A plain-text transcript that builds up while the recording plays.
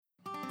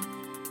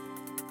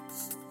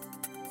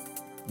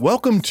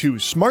Welcome to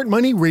Smart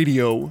Money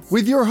Radio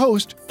with your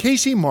host,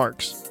 Casey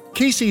Marks.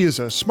 Casey is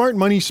a smart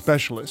money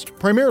specialist,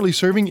 primarily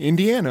serving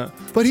Indiana,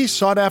 but he's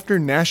sought after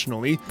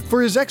nationally for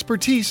his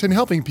expertise in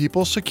helping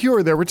people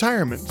secure their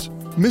retirements.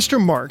 Mr.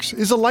 Marks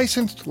is a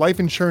licensed life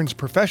insurance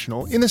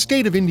professional in the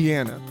state of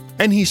Indiana,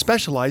 and he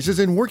specializes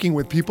in working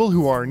with people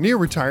who are near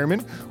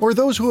retirement or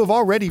those who have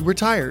already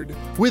retired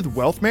with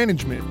wealth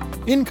management,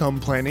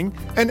 income planning,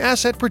 and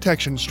asset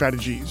protection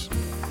strategies.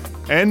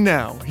 And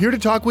now, here to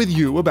talk with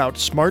you about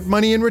smart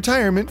money in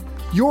retirement,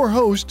 your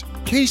host,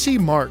 Casey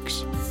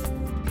Marks.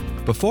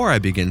 Before I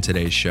begin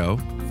today's show,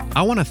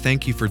 I want to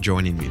thank you for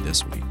joining me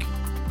this week.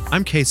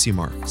 I'm Casey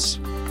Marks,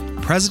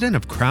 president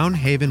of Crown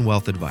Haven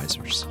Wealth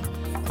Advisors,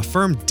 a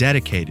firm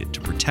dedicated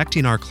to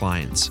protecting our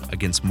clients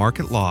against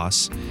market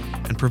loss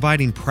and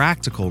providing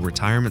practical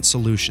retirement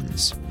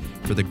solutions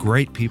for the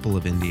great people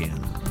of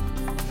Indiana.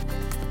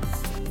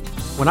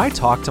 When I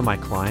talk to my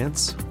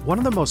clients, one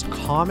of the most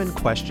common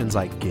questions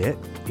I get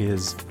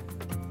is,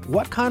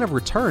 what kind of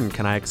return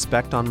can I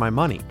expect on my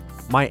money?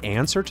 My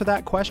answer to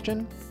that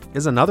question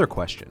is another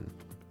question.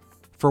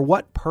 For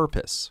what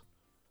purpose?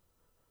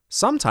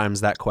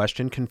 Sometimes that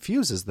question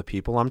confuses the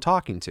people I'm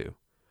talking to.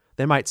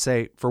 They might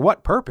say, for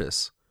what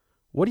purpose?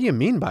 What do you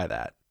mean by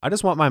that? I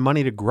just want my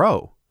money to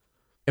grow.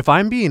 If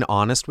I'm being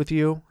honest with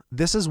you,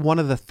 this is one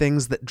of the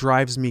things that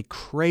drives me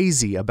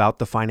crazy about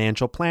the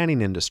financial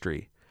planning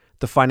industry.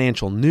 The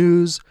financial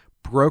news,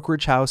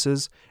 brokerage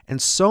houses, and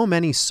so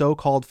many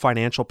so-called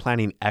financial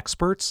planning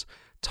experts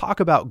talk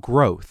about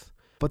growth,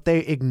 but they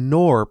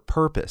ignore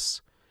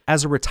purpose.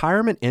 As a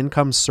retirement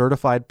income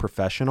certified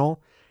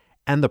professional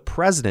and the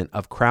president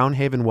of Crown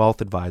Haven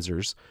Wealth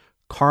Advisors,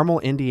 Carmel,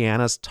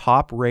 Indiana's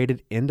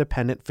top-rated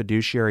independent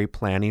fiduciary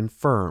planning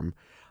firm,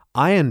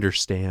 I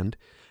understand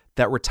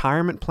that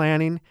retirement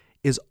planning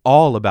is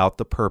all about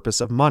the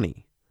purpose of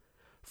money.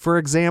 For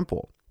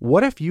example,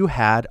 what if you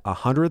had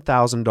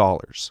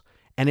 $100,000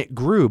 and it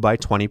grew by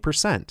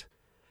 20%?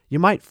 You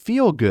might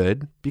feel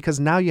good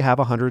because now you have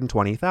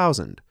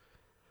 $120,000.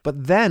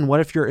 But then what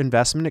if your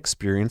investment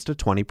experienced a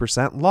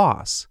 20%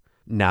 loss?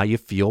 Now you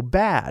feel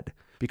bad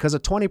because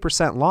a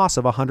 20% loss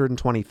of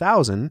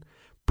 $120,000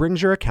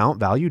 brings your account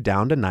value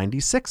down to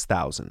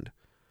 $96,000.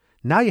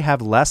 Now you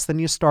have less than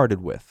you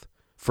started with.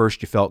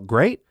 First you felt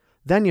great,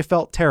 then you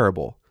felt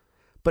terrible.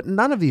 But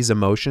none of these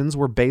emotions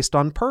were based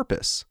on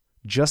purpose,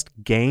 just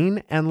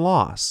gain and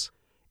loss.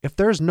 If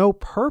there's no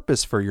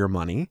purpose for your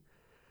money,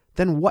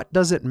 then what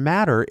does it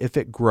matter if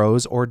it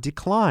grows or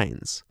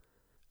declines?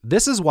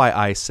 This is why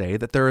I say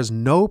that there is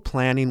no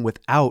planning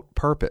without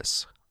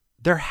purpose.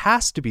 There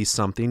has to be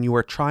something you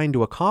are trying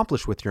to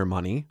accomplish with your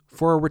money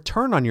for a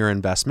return on your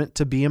investment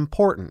to be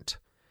important.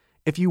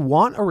 If you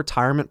want a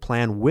retirement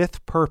plan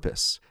with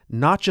purpose,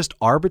 not just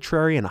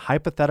arbitrary and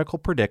hypothetical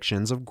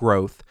predictions of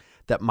growth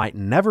that might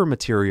never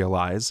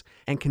materialize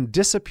and can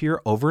disappear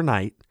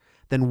overnight,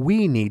 then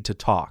we need to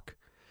talk.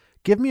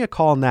 Give me a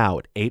call now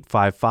at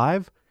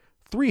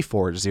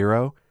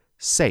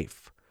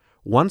 855-340-SAFE.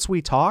 Once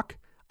we talk,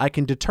 I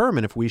can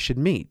determine if we should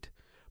meet.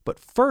 But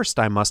first,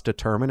 I must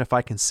determine if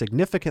I can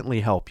significantly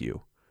help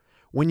you.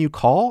 When you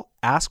call,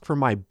 ask for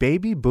my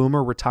Baby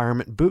Boomer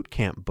Retirement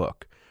Bootcamp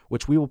book,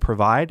 which we will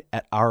provide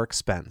at our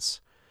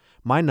expense.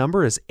 My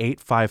number is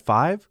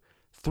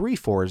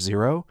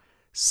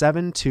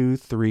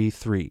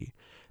 855-340-7233.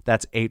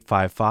 That's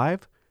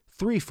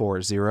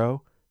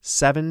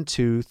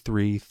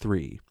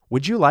 855-340-7233.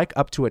 Would you like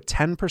up to a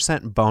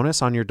 10%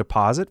 bonus on your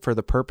deposit for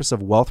the purpose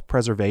of wealth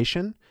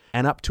preservation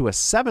and up to a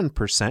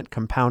 7%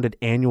 compounded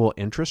annual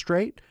interest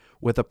rate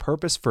with a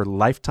purpose for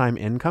lifetime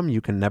income you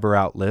can never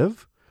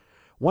outlive?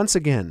 Once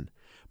again,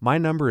 my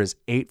number is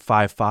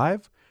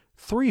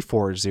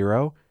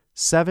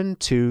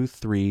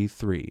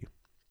 855-340-7233.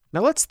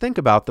 Now let's think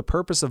about the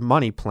purpose of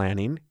money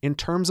planning in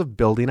terms of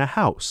building a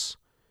house.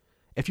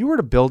 If you were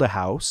to build a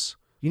house,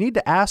 you need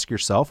to ask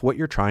yourself what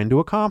you're trying to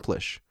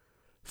accomplish.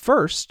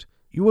 First,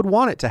 you would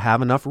want it to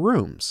have enough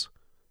rooms.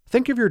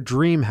 Think of your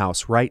dream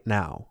house right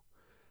now.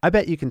 I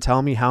bet you can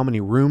tell me how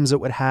many rooms it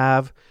would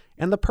have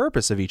and the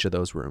purpose of each of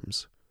those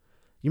rooms.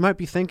 You might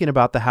be thinking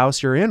about the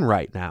house you're in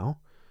right now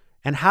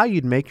and how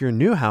you'd make your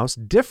new house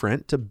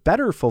different to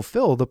better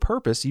fulfill the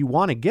purpose you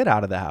want to get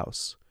out of the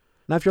house.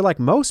 Now, if you're like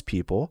most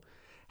people,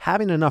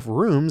 having enough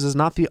rooms is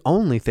not the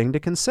only thing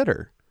to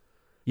consider.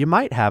 You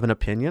might have an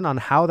opinion on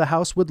how the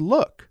house would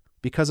look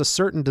because a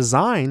certain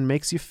design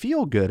makes you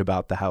feel good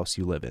about the house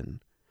you live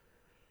in.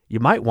 You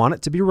might want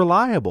it to be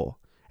reliable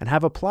and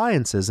have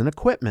appliances and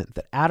equipment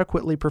that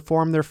adequately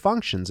perform their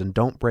functions and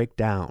don't break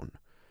down.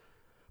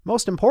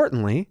 Most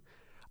importantly,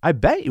 I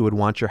bet you would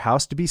want your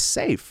house to be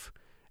safe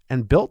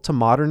and built to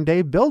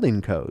modern-day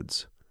building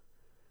codes.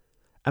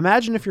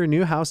 Imagine if your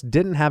new house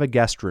didn't have a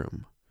guest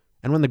room,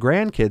 and when the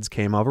grandkids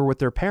came over with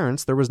their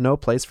parents, there was no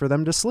place for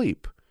them to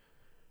sleep.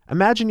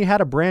 Imagine you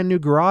had a brand new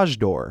garage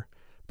door,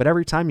 but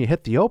every time you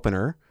hit the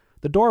opener,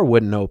 the door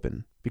wouldn't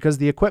open because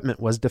the equipment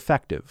was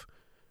defective.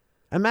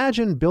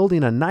 Imagine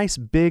building a nice,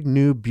 big,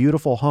 new,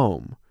 beautiful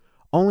home,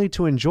 only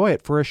to enjoy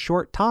it for a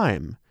short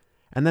time,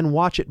 and then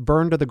watch it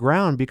burn to the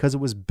ground because it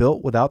was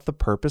built without the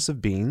purpose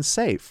of being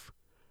safe.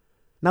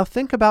 Now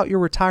think about your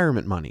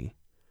retirement money.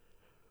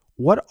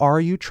 What are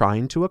you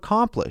trying to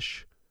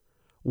accomplish?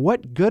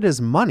 What good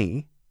is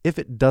money if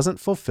it doesn't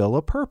fulfill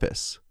a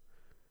purpose?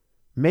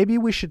 Maybe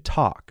we should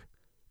talk.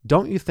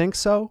 Don't you think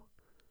so?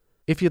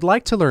 If you'd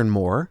like to learn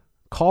more,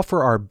 call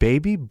for our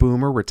Baby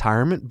Boomer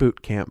Retirement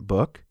Bootcamp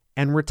book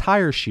and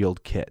Retire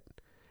Shield kit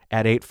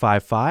at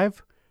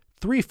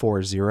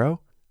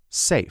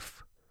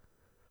 855-340-SAFE.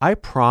 I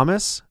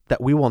promise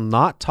that we will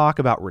not talk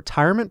about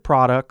retirement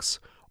products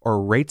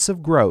or rates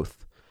of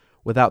growth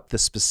without the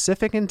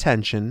specific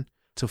intention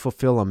to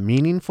fulfill a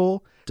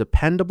meaningful,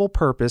 dependable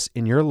purpose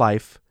in your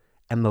life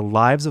and the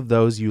lives of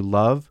those you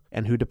love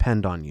and who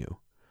depend on you.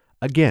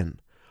 Again,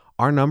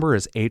 our number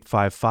is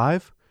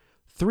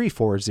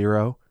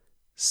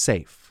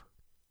 855-340-SAFE.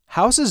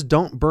 Houses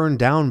don't burn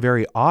down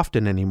very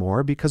often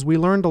anymore because we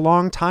learned a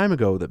long time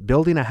ago that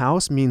building a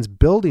house means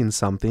building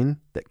something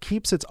that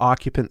keeps its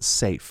occupants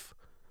safe.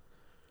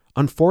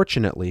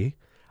 Unfortunately,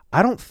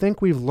 I don't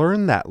think we've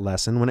learned that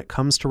lesson when it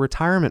comes to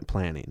retirement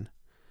planning.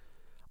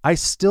 I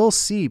still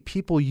see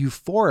people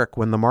euphoric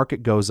when the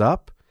market goes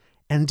up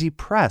and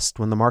depressed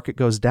when the market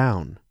goes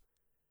down.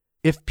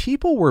 If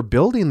people were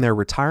building their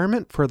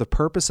retirement for the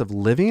purpose of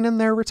living in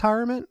their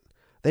retirement,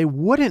 they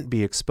wouldn't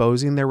be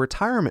exposing their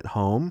retirement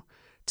home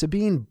to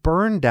being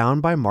burned down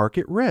by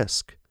market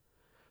risk.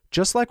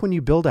 Just like when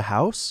you build a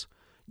house,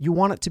 you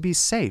want it to be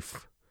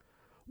safe.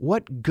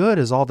 What good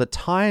is all the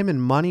time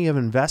and money of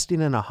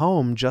investing in a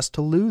home just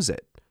to lose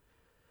it?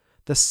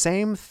 The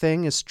same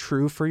thing is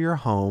true for your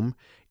home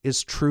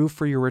is true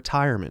for your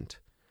retirement.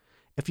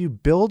 If you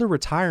build a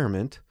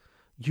retirement,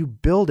 you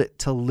build it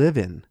to live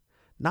in,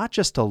 not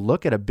just to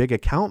look at a big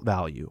account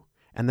value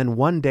and then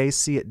one day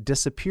see it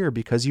disappear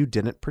because you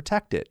didn't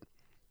protect it.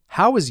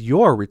 How is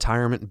your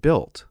retirement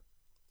built?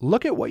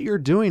 Look at what you're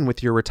doing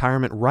with your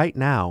retirement right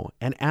now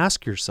and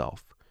ask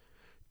yourself,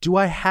 do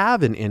I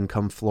have an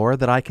income floor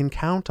that I can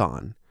count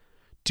on?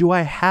 Do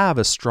I have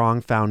a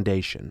strong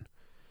foundation?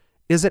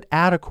 Is it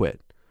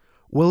adequate?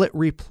 Will it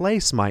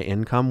replace my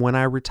income when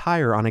I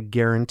retire on a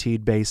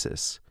guaranteed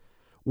basis?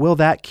 Will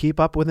that keep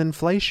up with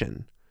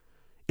inflation?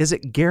 Is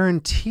it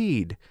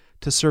guaranteed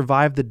to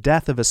survive the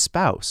death of a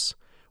spouse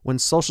when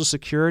Social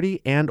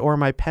Security and/or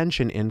my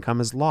pension income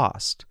is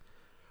lost?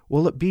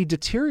 Will it be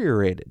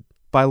deteriorated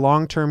by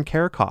long-term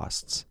care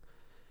costs?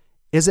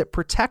 Is it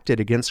protected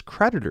against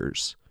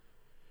creditors?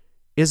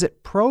 Is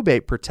it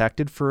probate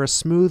protected for a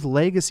smooth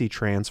legacy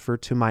transfer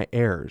to my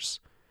heirs?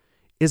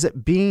 Is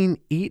it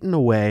being eaten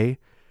away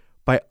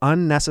by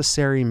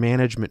unnecessary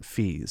management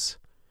fees?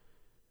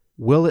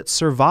 Will it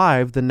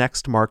survive the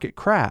next market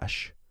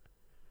crash?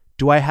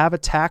 Do I have a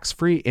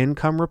tax-free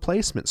income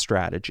replacement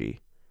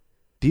strategy?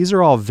 These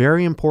are all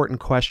very important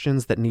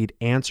questions that need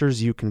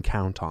answers you can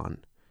count on.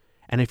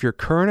 And if your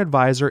current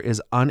advisor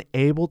is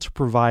unable to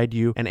provide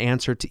you an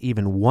answer to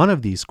even one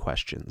of these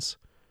questions,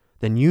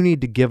 then you need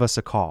to give us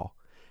a call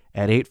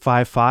at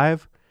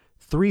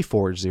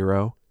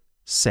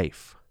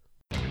 855-340-SAFE.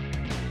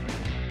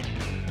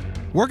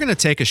 We're going to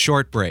take a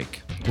short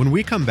break. When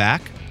we come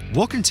back,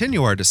 we'll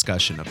continue our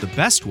discussion of the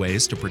best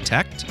ways to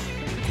protect,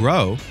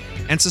 grow,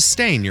 and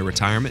sustain your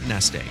retirement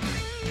nest egg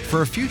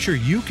for a future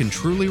you can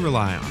truly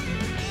rely on.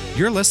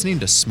 You're listening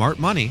to Smart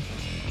Money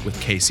with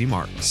Casey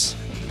Marks.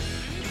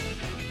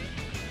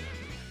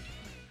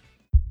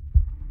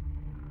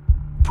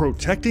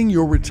 Protecting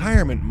your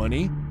retirement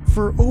money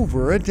for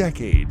over a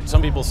decade.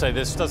 Some people say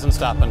this doesn't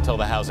stop until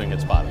the housing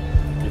hits bottom.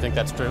 You think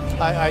that's true?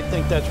 I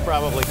think that's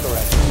probably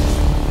correct.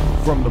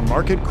 From the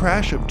market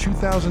crash of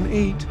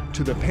 2008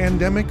 to the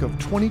pandemic of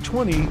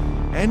 2020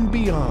 and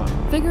beyond.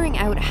 Figuring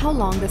out how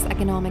long this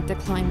economic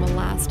decline will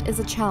last is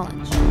a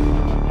challenge.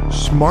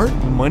 Smart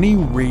Money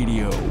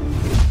Radio.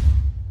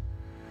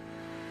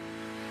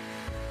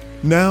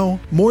 Now,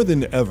 more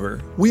than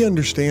ever, we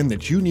understand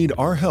that you need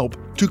our help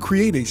to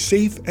create a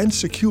safe and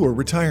secure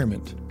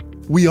retirement.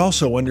 We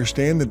also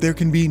understand that there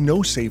can be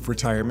no safe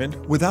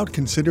retirement without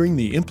considering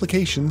the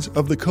implications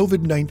of the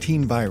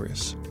COVID-19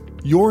 virus.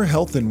 Your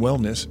health and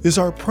wellness is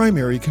our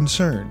primary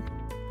concern.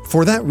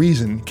 For that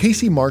reason,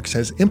 Casey Marks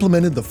has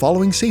implemented the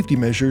following safety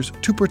measures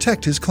to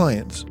protect his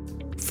clients.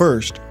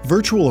 First,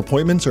 virtual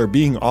appointments are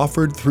being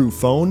offered through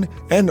phone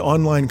and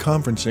online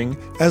conferencing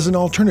as an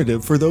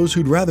alternative for those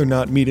who'd rather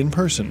not meet in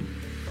person.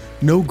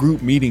 No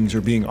group meetings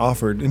are being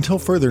offered until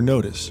further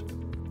notice.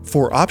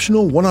 For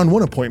optional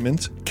one-on-one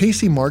appointments,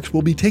 Casey Marks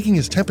will be taking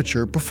his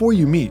temperature before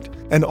you meet,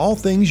 and all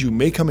things you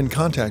may come in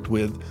contact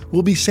with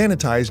will be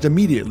sanitized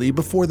immediately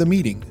before the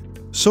meeting.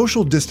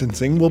 Social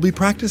distancing will be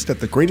practiced at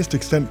the greatest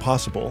extent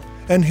possible,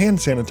 and hand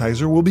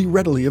sanitizer will be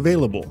readily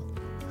available.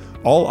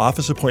 All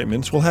office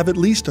appointments will have at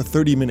least a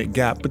 30-minute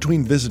gap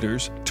between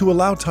visitors to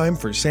allow time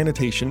for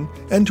sanitation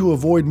and to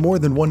avoid more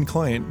than one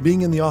client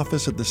being in the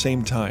office at the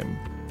same time.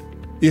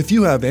 If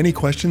you have any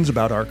questions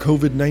about our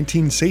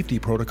COVID-19 safety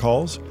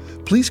protocols,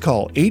 please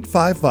call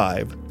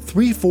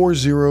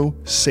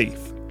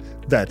 855-340-SAFE.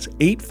 That's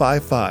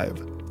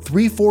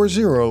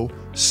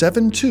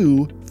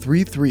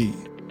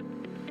 855-340-7233.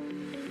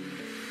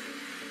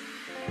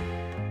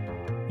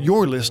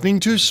 You're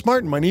listening to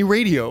Smart Money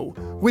Radio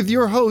with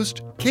your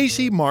host,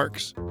 Casey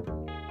Marks.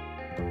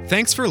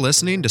 Thanks for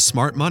listening to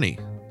Smart Money.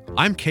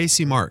 I'm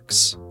Casey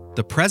Marks,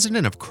 the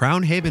president of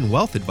Crown Haven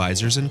Wealth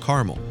Advisors in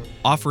Carmel,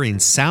 offering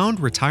sound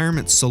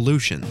retirement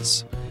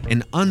solutions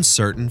in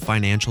uncertain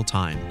financial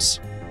times.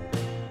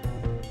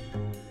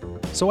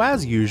 So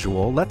as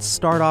usual, let's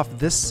start off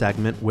this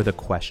segment with a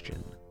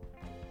question.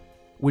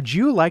 Would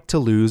you like to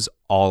lose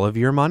all of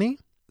your money,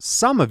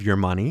 some of your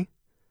money,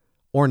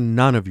 or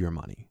none of your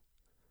money?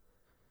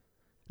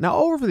 Now,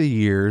 over the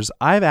years,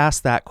 I've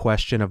asked that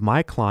question of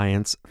my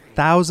clients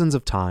thousands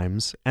of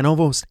times, and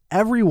almost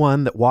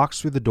everyone that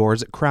walks through the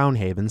doors at Crown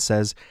Haven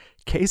says,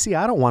 Casey,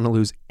 I don't want to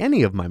lose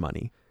any of my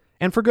money.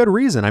 And for good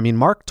reason. I mean,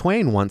 Mark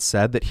Twain once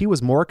said that he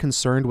was more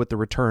concerned with the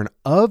return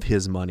of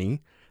his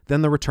money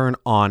than the return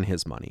on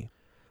his money.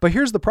 But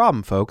here's the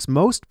problem, folks.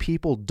 Most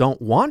people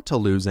don't want to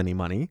lose any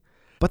money,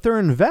 but their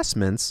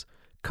investments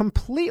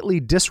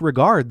completely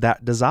disregard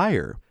that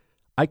desire.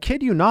 I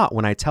kid you not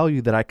when I tell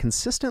you that I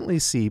consistently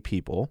see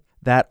people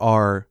that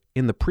are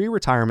in the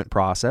pre-retirement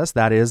process,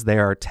 that is, they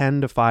are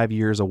 10 to 5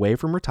 years away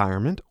from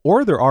retirement,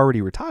 or they're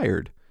already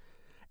retired,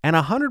 and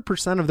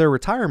 100% of their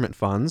retirement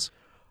funds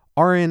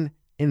are in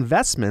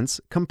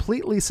investments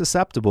completely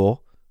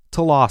susceptible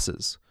to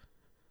losses.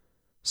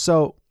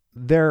 So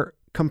their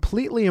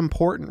completely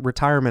important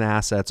retirement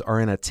assets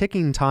are in a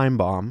ticking time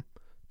bomb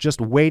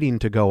just waiting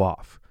to go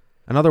off.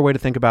 Another way to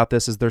think about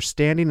this is they're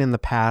standing in the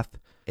path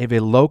of a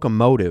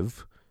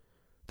locomotive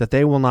that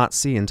they will not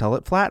see until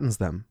it flattens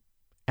them.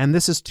 And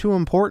this is too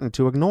important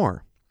to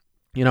ignore.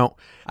 You know,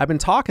 I've been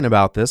talking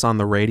about this on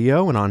the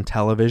radio and on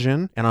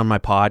television and on my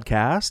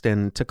podcast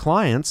and to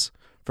clients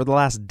for the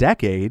last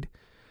decade,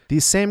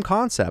 these same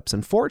concepts.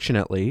 And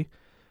fortunately,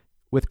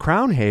 with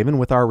Crown Haven,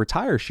 with our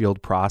Retire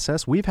Shield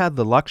process, we've had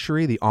the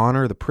luxury, the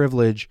honor, the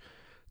privilege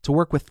to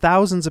work with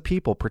thousands of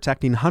people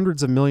protecting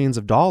hundreds of millions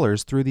of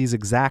dollars through these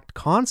exact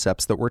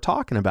concepts that we're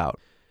talking about.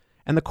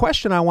 And the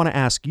question I want to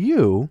ask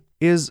you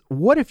is,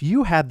 what if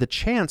you had the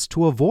chance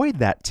to avoid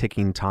that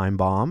ticking time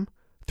bomb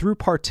through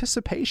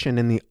participation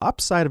in the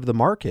upside of the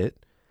market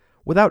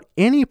without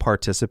any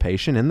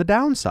participation in the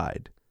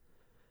downside?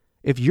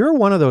 If you're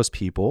one of those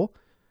people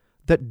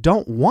that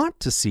don't want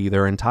to see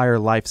their entire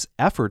life's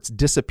efforts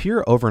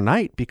disappear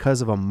overnight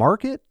because of a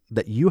market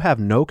that you have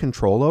no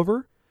control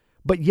over,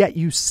 but yet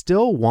you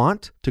still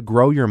want to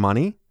grow your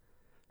money,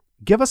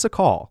 give us a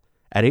call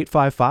at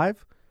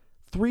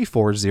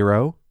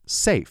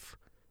 855-340-SAFE.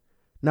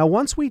 Now,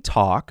 once we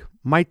talk,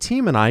 my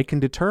team and I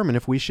can determine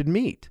if we should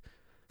meet.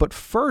 But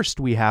first,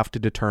 we have to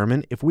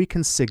determine if we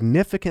can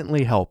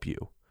significantly help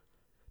you.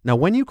 Now,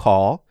 when you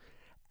call,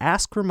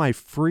 ask for my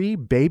free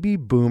Baby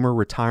Boomer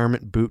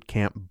Retirement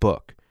Bootcamp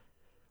book,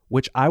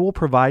 which I will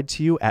provide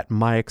to you at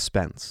my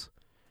expense.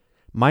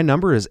 My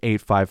number is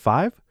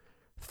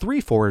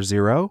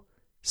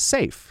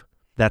 855-340-SAFE.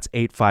 That's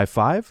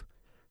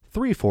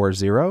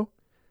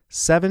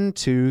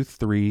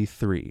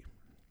 855-340-7233.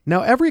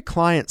 Now, every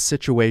client's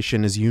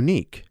situation is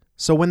unique.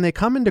 So when they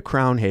come into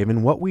Crown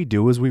Haven, what we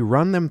do is we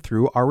run them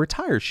through our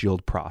Retire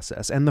Shield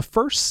process. And the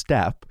first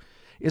step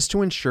is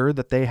to ensure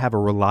that they have a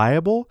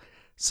reliable,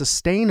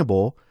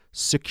 sustainable,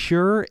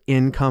 secure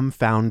income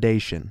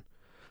foundation.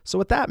 So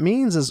what that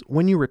means is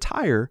when you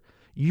retire,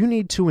 you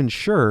need to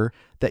ensure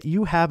that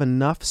you have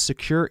enough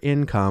secure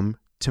income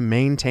to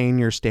maintain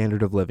your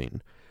standard of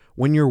living.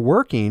 When you're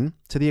working,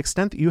 to the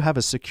extent that you have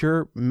a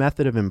secure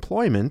method of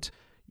employment,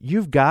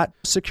 you've got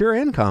secure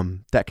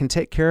income that can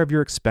take care of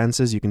your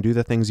expenses. You can do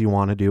the things you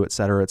want to do, et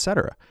cetera, et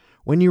cetera.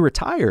 When you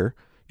retire,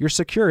 your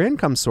secure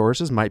income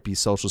sources might be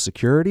Social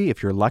Security.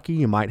 If you're lucky,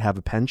 you might have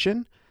a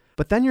pension.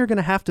 But then you're going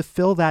to have to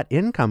fill that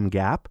income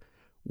gap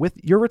with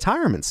your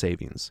retirement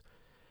savings.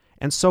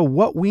 And so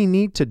what we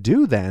need to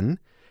do then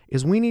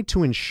is we need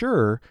to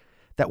ensure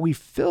that we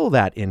fill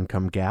that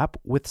income gap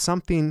with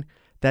something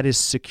that is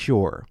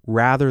secure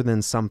rather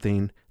than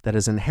something that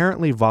is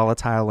inherently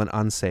volatile and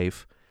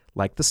unsafe,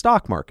 like the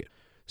stock market.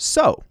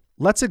 So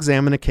let's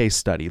examine a case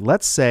study.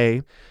 Let's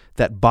say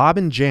that Bob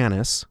and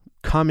Janice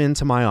come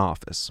into my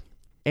office,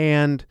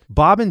 and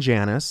Bob and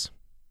Janice,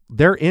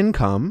 their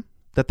income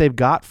that they've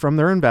got from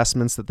their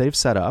investments that they've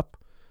set up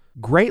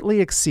greatly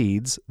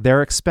exceeds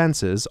their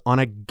expenses on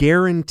a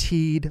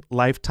guaranteed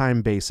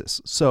lifetime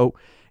basis. So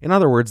in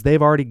other words,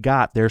 they've already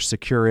got their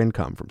secure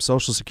income from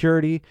Social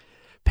Security,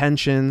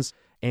 pensions,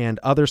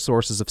 and other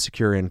sources of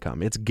secure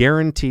income. It's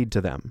guaranteed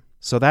to them.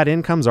 So that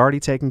income's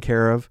already taken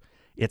care of.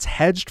 It's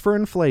hedged for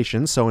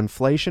inflation, so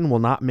inflation will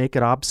not make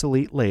it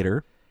obsolete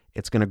later.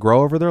 It's going to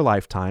grow over their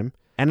lifetime.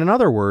 And in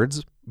other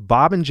words,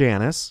 Bob and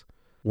Janice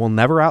will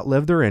never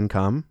outlive their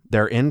income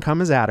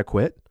is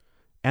adequate,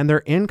 and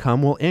their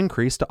income will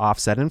increase to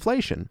offset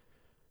inflation.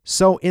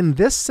 So in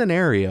this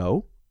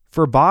scenario,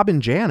 for Bob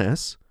and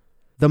Janice,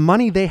 the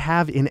money they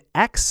have in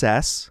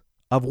excess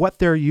of what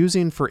they're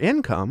using for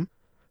income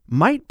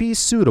might be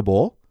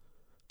suitable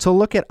to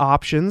look at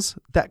options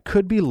that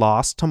could be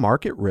lost to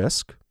market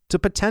risk to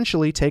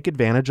potentially take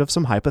advantage of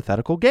some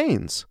hypothetical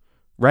gains,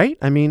 right?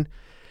 I mean,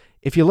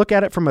 If you look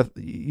at it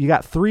you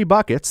got 3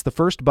 buckets. The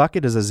first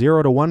bucket is a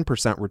 0 to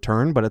 1%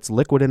 return, but it's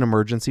liquid in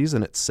emergencies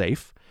and it's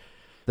safe.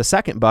 The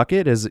second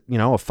bucket is,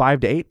 a 5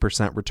 to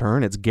 8%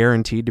 return. It's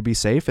guaranteed to be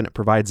safe and it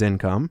provides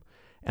income.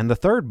 And the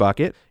third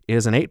bucket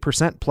is an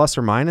 8% plus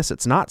or minus.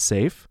 It's not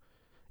safe.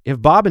 If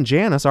Bob and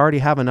Janice already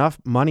have enough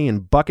money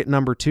in bucket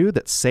number 2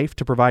 that's safe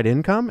to provide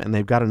income, and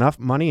they've got enough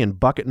money in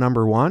bucket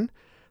number 1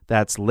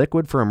 that's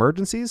liquid for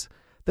emergencies,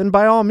 then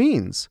by all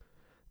means,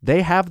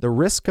 they have the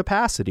risk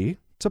capacity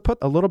to put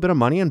a little bit of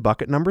money in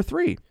bucket number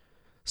 3.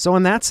 So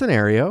in that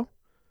scenario,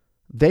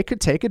 they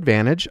could take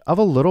advantage of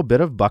a little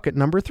bit of bucket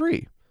number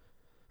 3.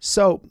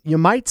 So you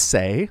might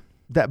say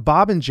that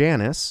Bob and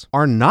Janice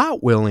are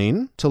not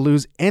willing to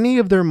lose any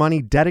of their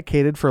money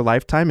dedicated for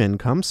lifetime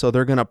income, so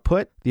they're going to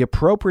put the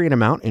appropriate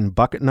amount in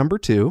bucket number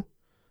 2.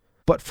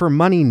 But for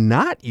money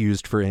not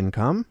used for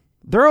income,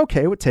 they're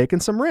okay with taking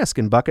some risk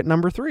in bucket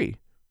number 3.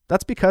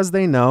 That's because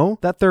they know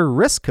that their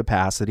risk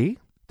capacity,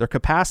 their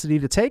capacity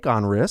to take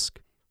on risk,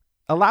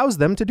 allows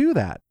them to do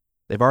that.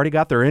 They've already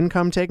got their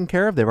income taken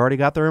care of. They've already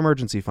got their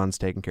emergency funds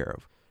taken care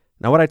of.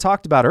 Now, what I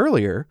talked about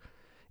earlier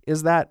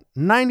is that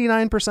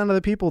 99% of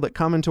the people that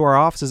come into our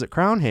offices at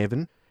Crown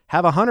Haven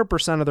have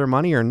 100% of their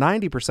money or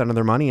 90% of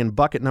their money in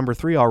bucket number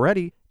 3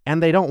 already,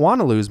 and they don't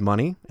want to lose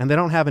money, and they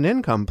don't have an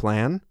income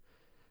plan,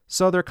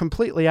 so they're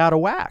completely out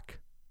of whack,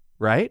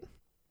 right?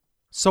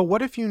 So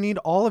what if you need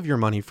all of your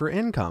money for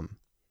income?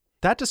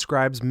 That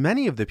describes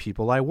many of the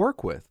people I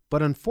work with,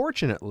 but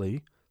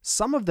unfortunately,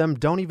 some of them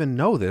don't even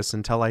know this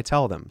until I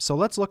tell them. So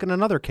let's look at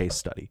another case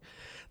study.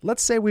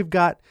 Let's say we've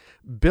got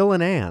Bill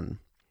and Ann.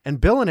 And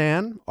Bill and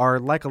Ann are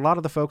like a lot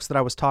of the folks that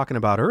I was talking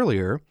about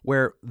earlier,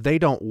 where they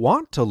don't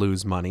want to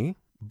lose money,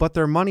 but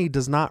their money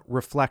does not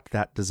reflect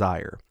that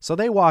desire. So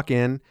they walk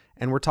in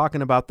and we're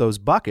talking about those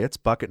buckets.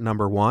 Bucket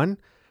number 1,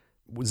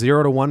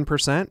 0 to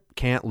 1%,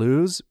 can't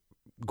lose,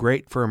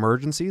 great for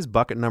emergencies.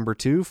 Bucket number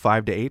 2,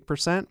 5 to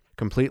 8%,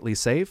 completely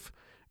safe,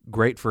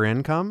 great for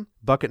income.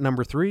 Bucket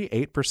number 3,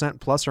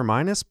 8% plus or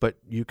minus, but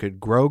you could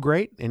grow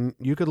great and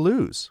you could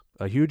lose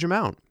a huge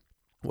amount.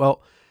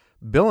 Well,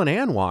 Bill and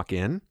Ann walk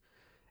in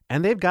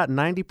and they've got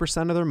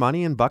 90% of their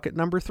money in bucket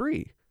number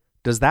 3.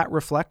 Does that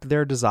reflect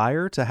their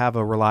desire to have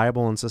a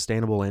reliable and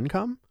sustainable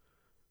income?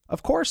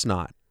 Of course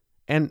not.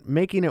 And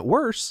making it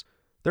worse,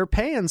 they're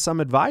paying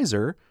some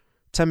advisor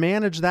to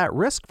manage that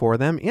risk for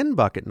them in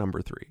bucket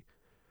number 3.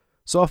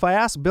 So if I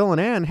ask Bill and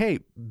Ann, hey,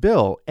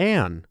 Bill,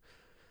 Ann,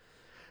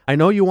 I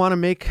know you want to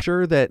make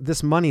sure that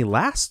this money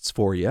lasts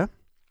for you.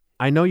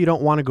 I know you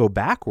don't want to go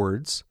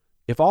backwards.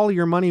 If all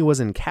your money was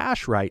in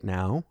cash right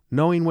now,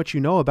 knowing what you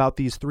know about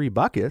these 3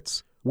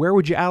 buckets, where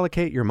would you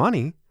allocate your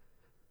money?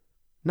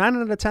 9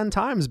 out of 10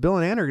 times, Bill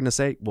and Ann are going to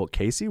say, well,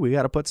 Casey, we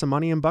got to put some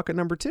money in bucket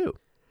number 2.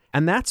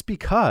 And that's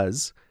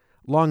because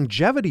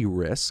longevity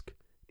risk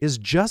is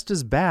just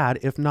as bad,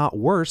 if not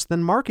worse,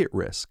 than market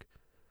risk.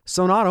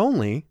 So not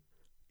only,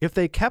 if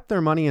they kept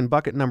their money in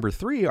bucket number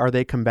 3, are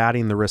they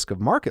combating the risk of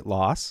market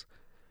loss,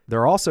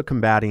 they're also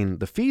combating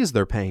the fees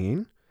they're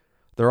paying,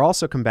 they're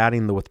also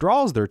combating the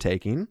withdrawals they're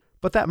taking,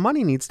 but that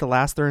money needs to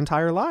last their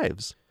entire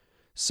lives.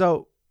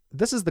 So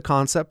this is the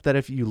concept that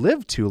if you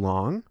live too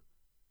long,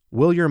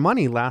 will your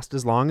money last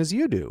as long as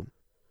you do?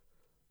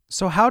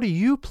 So how do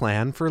you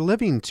plan for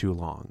living too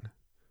long?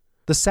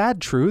 The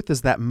sad truth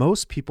is that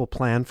most people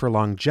plan for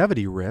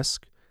longevity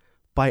risk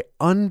by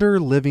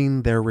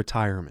underliving their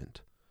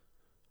retirement.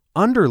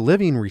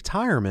 Underliving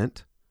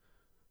retirement?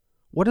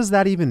 What does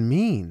that even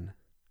mean?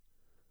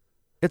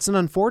 It's an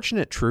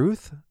unfortunate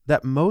truth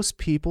that most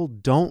people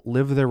don't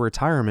live their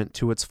retirement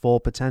to its full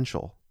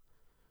potential.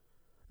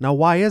 Now,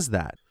 why is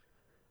that?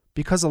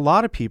 Because a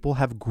lot of people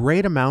have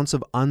great amounts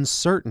of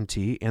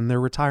uncertainty in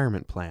their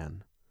retirement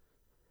plan.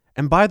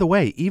 And by the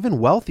way, even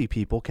wealthy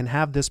people can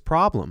have this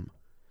problem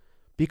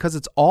because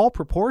it's all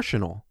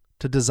proportional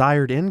to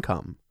desired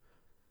income.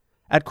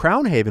 At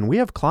Crown Haven, we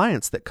have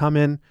clients that come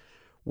in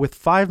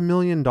with $5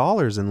 million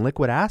in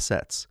liquid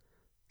assets,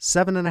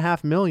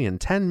 $7.5 million,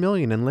 $10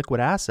 million in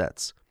liquid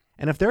assets.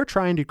 And if they're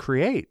trying to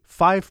create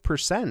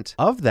 5%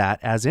 of that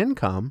as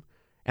income,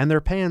 and they're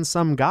paying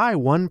some guy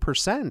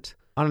 1%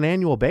 on an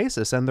annual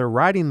basis, and they're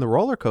riding the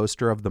roller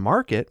coaster of the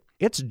market,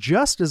 it's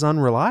just as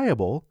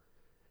unreliable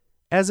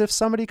as if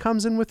somebody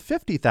comes in with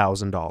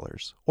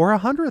 $50,000 or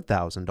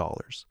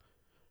 $100,000.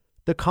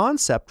 The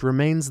concept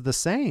remains the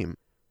same.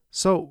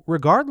 So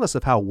regardless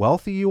of how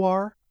wealthy you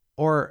are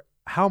or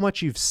how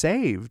much you've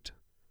saved,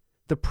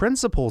 the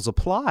principles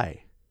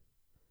apply.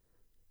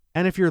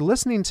 And if you're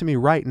listening to me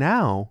right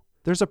now,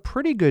 there's a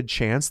pretty good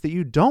chance that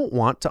you don't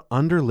want to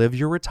underlive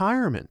your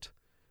retirement.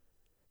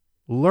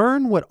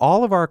 Learn what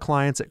all of our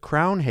clients at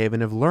Crown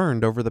Haven have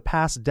learned over the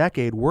past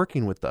decade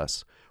working with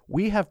us.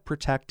 We have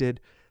protected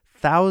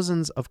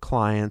thousands of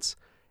clients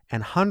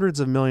and hundreds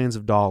of millions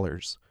of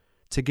dollars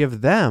to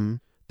give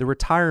them the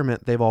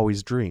retirement they've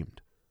always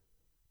dreamed.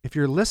 If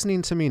you're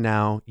listening to me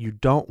now, you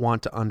don't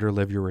want to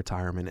underlive your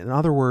retirement. In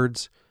other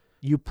words,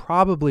 you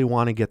probably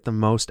want to get the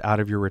most out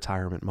of your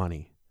retirement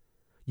money.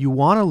 You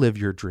want to live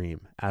your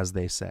dream, as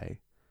they say.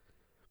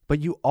 But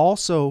you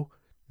also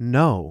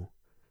know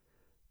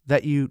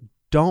that you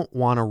don't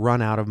want to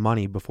run out of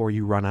money before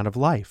you run out of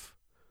life.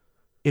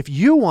 If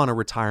you want a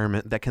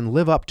retirement that can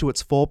live up to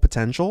its full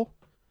potential,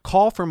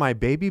 call for my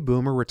Baby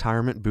Boomer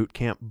Retirement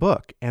Bootcamp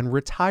book and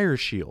Retire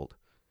Shield.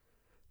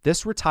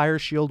 This Retire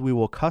Shield we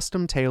will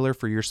custom tailor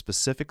for your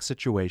specific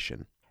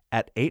situation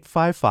at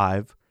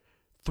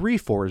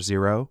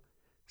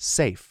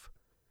 855-340-SAFE.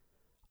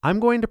 I'm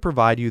going to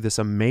provide you this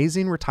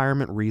amazing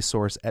retirement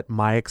resource at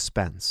my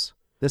expense.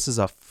 This is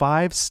a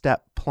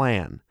 5-step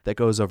plan that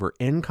goes over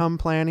income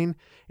planning,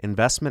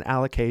 investment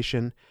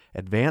allocation,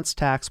 advanced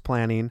tax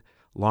planning,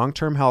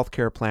 long-term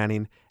healthcare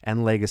planning,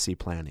 and legacy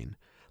planning.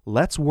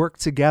 Let's work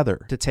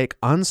together to take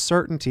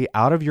uncertainty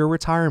out of your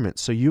retirement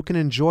so you can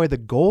enjoy the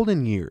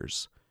golden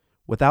years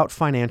without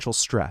financial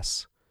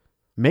stress.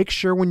 Make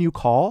sure when you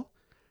call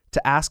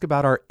to ask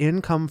about our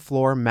income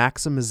floor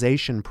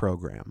maximization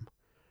program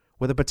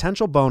with a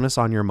potential bonus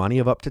on your money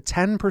of up to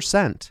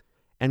 10%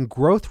 and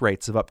growth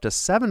rates of up to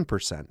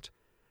 7%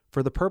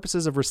 for the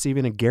purposes of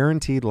receiving a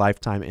guaranteed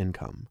lifetime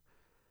income.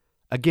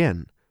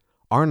 Again,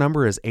 our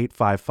number is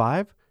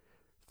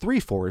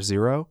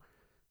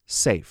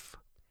 855-340-SAFE.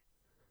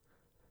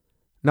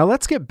 Now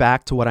let's get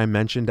back to what I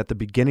mentioned at the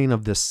beginning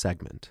of this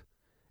segment.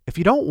 If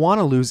you don't want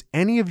to lose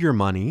any of your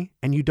money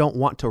and you don't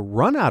want to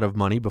run out of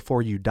money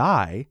before you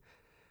die,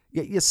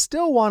 yet you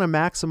still want to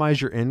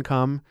maximize your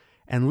income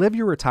and live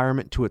your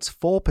retirement to its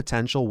full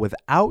potential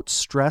without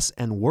stress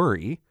and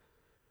worry,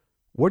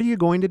 what are you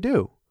going to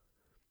do?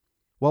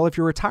 Well, if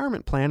your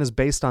retirement plan is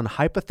based on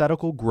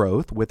hypothetical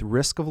growth with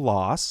risk of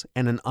loss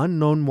and an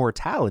unknown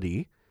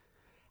mortality,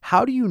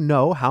 how do you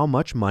know how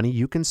much money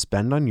you can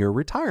spend on your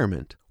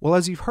retirement? Well,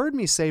 as you've heard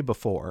me say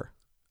before,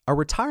 a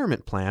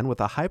retirement plan with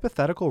a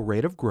hypothetical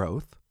rate of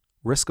growth,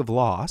 risk of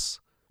loss,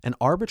 an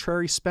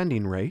arbitrary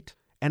spending rate,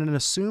 and an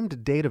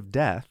assumed date of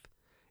death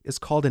is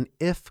called an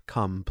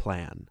if-come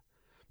plan,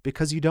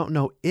 because you don't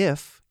know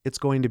if it's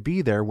going to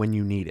be there when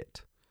you need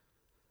it.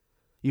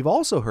 You've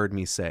also heard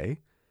me say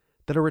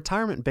that a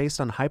retirement based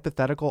on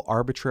hypothetical,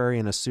 arbitrary,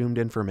 and assumed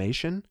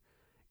information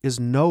is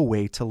no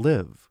way to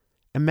live.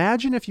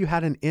 Imagine if you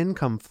had an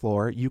income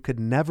floor you could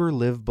never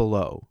live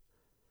below.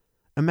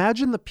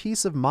 Imagine the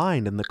peace of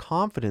mind and the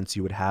confidence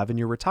you would have in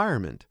your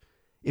retirement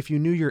if you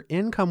knew your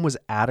income was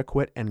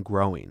adequate and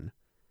growing.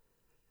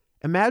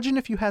 Imagine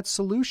if you had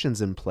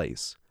solutions in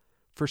place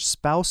for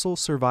spousal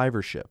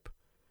survivorship.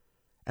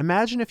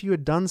 Imagine if you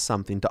had done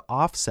something to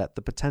offset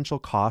the potential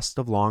cost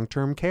of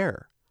long-term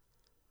care.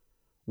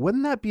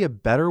 Wouldn't that be a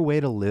better way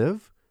to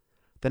live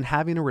than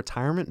having a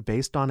retirement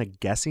based on a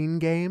guessing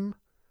game?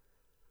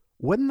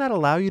 Wouldn't that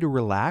allow you to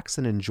relax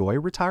and enjoy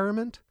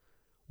retirement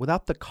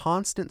without the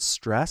constant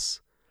stress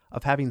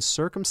of having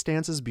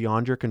circumstances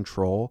beyond your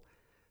control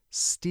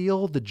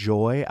steal the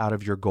joy out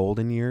of your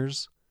golden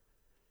years?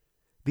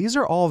 These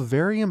are all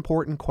very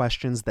important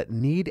questions that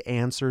need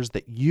answers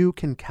that you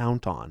can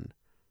count on.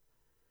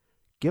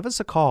 Give us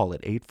a call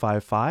at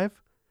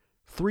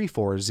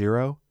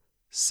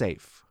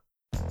 855-340-SAFE.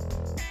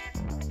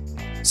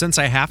 Since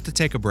I have to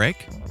take a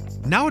break,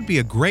 now would be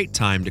a great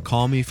time to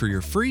call me for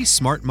your free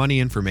Smart Money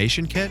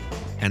Information Kit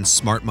and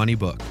Smart Money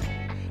book.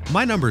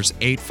 My number's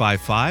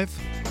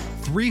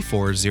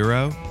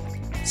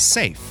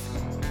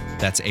 855-340-SAFE.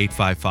 That's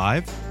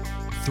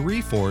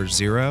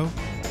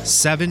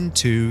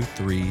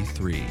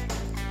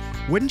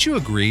 855-340-7233. Wouldn't you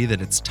agree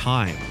that it's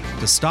time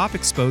to stop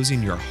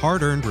exposing your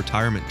hard-earned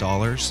retirement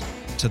dollars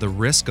to the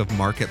risk of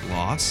market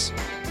loss?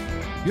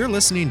 You're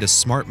listening to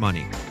Smart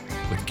Money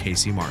with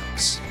Casey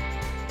Marks.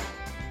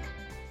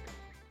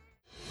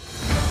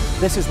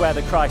 This is where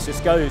the crisis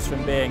goes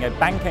from being a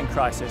banking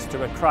crisis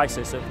to a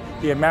crisis of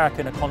the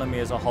American economy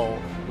as a whole,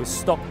 with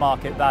stock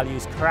market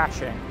values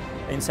crashing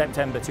in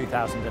September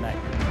 2008.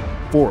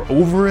 For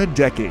over a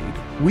decade,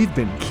 we've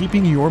been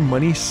keeping your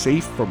money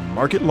safe from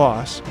market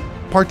loss,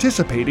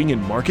 participating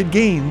in market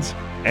gains,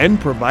 and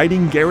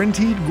providing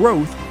guaranteed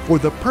growth for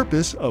the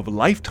purpose of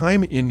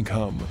lifetime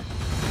income.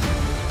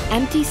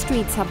 Empty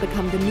streets have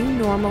become the new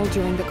normal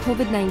during the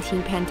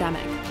COVID-19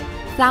 pandemic.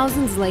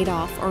 Thousands laid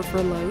off or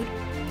furloughed.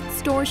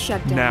 Stores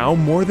shut down. Now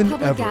more than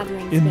Public ever,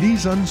 gatherings in banned.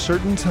 these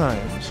uncertain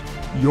times,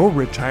 your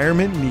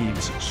retirement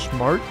needs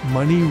Smart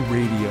Money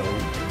Radio.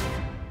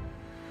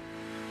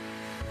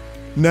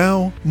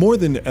 Now, more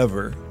than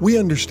ever, we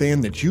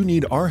understand that you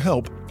need our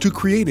help to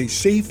create a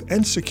safe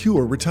and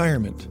secure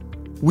retirement.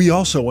 We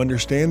also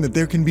understand that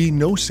there can be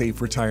no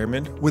safe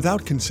retirement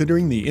without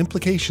considering the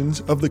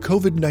implications of the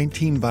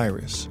COVID-19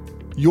 virus.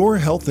 Your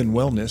health and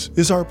wellness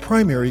is our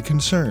primary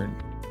concern.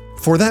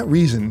 For that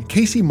reason,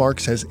 Casey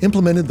Marks has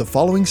implemented the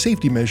following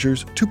safety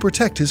measures to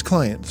protect his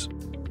clients.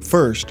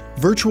 First,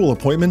 virtual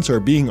appointments are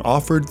being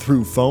offered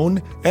through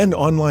phone and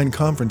online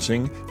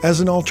conferencing as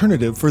an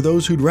alternative for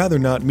those who'd rather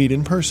not meet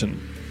in person.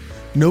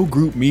 No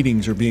group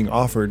meetings are being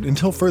offered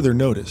until further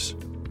notice.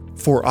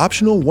 For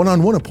optional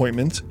one-on-one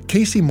appointments,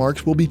 Casey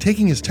Marks will be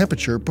taking his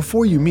temperature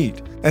before you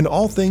meet, and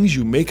all things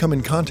you may come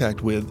in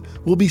contact with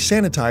will be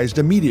sanitized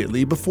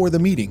immediately before the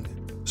meeting.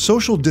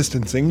 Social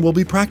distancing will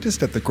be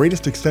practiced at the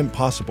greatest extent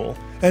possible,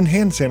 and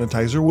hand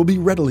sanitizer will be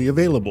readily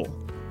available.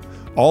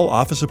 All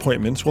office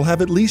appointments will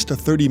have at least a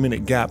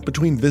 30-minute gap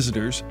between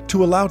visitors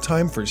to allow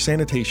time for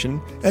sanitation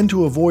and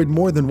to avoid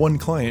more than one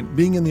client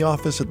being in the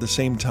office at the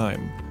same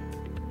time.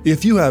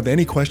 If you have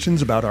any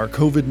questions about our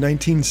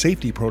COVID-19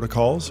 safety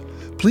protocols,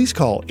 please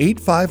call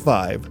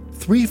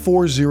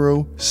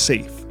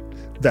 855-340-SAFE.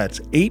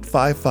 That's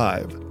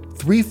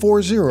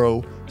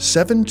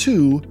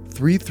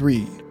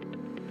 855-340-7233.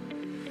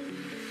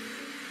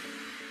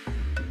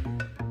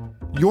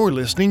 You're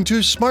listening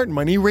to Smart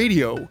Money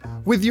Radio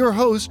with your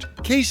host,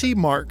 Casey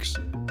Marks.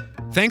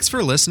 Thanks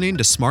for listening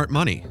to Smart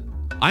Money.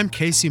 I'm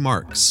Casey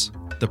Marks,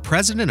 the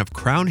president of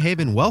Crown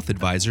Haven Wealth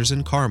Advisors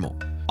in Carmel,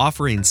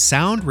 offering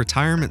sound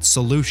retirement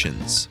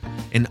solutions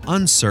in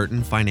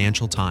uncertain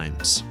financial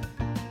times.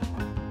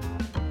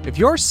 If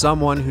you're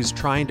someone who's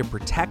trying to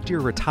protect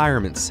your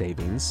retirement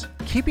savings,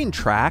 keeping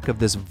track of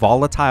this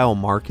volatile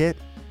market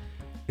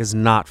is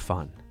not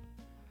fun.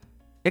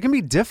 It can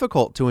be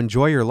difficult to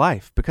enjoy your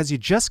life because you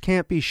just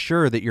can't be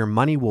sure that your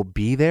money will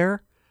be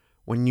there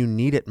when you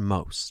need it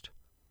most.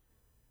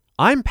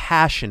 I'm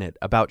passionate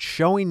about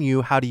showing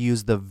you how to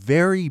use the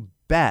very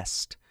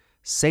best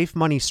safe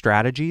money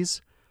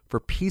strategies for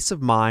peace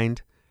of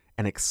mind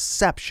and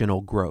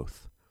exceptional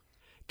growth.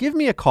 Give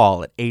me a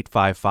call at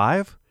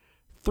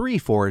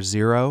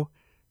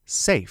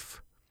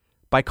 855-340-SAFE.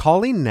 By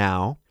calling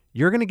now,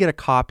 you're going to get a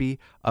copy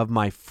of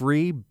my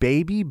free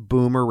Baby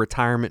Boomer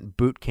Retirement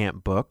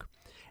Bootcamp book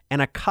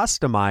and a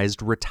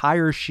customized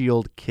Retire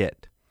Shield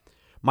kit.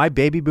 My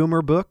Baby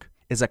Boomer book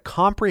is a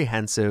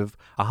comprehensive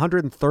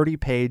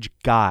 130-page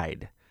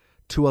guide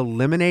to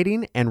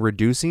eliminating and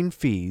reducing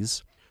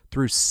fees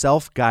through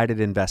self-guided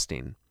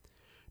investing.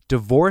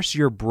 Divorce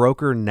your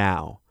broker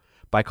now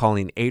by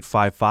calling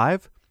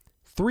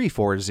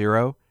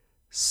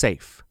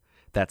 855-340-SAFE.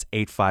 That's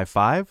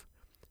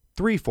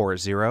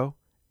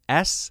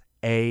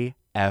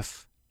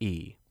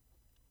 855-340-SAFE.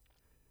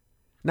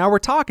 Now we're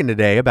talking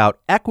today about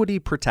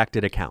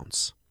equity-protected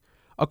accounts.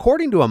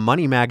 According to a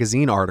Money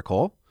Magazine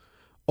article,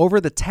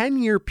 over the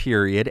 10-year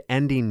period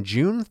ending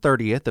June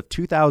 30th of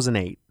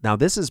 2008, now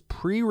this is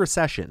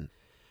pre-recession,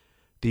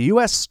 the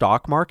U.S.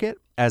 stock market,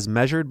 as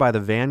measured by the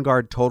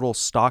Vanguard Total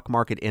Stock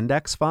Market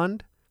Index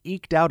Fund,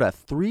 eked out a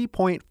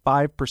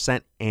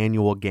 3.5%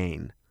 annual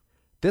gain.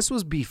 This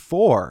was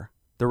before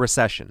the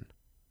recession.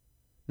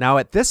 Now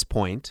at this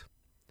point,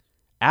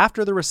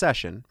 after the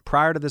recession,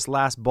 prior to this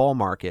last bull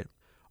market,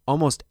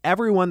 almost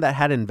everyone that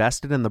had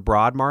invested in the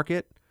broad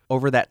market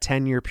over that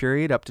 10-year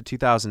period up to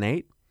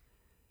 2008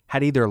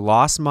 had either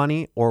lost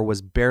money or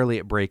was barely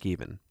at break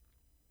even.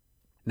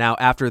 Now,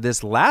 after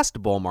this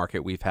last bull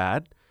market we've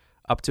had,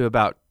 up to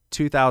about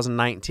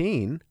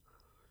 2019,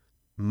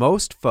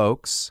 most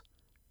folks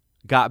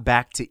got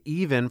back to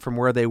even from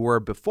where they were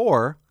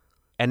before,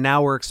 and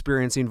now we're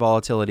experiencing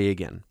volatility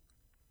again.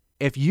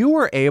 If you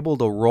were able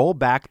to roll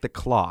back the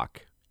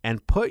clock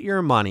and put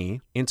your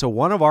money into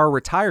one of our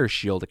Retire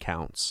Shield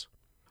accounts,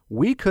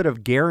 we could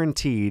have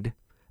guaranteed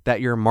that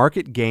your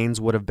market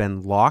gains would have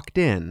been locked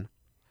in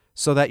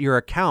so that your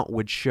account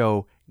would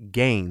show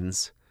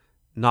gains,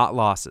 not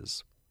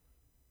losses.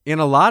 In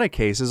a lot of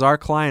cases, our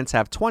clients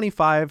have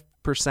 25%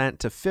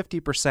 to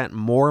 50%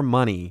 more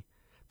money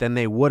than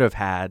they would have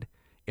had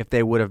if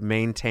they would have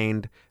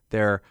maintained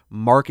their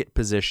market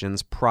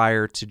positions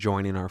prior to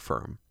joining our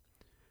firm.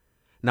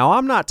 Now,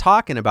 I'm not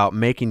talking about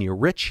making you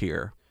rich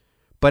here,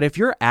 but if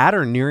you're at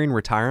or nearing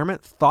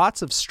retirement,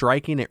 thoughts of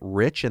striking it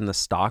rich in the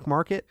stock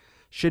market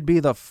should be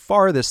the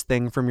farthest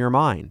thing from your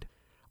mind.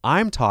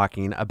 I'm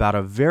talking about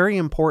a very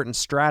important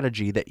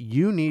strategy that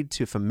you need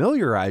to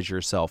familiarize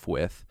yourself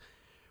with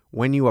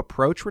when you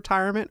approach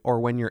retirement or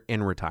when you're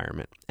in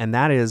retirement, and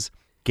that is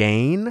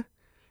gain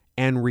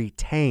and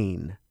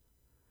retain.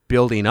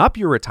 Building up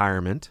your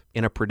retirement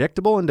in a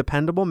predictable and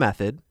dependable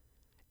method,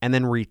 and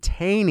then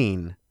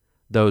retaining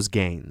those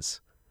gains,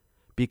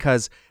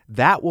 because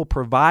that will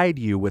provide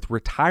you with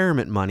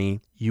retirement money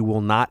you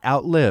will not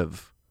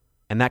outlive,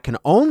 and that can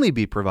only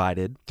be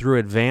provided through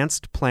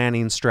advanced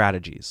planning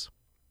strategies.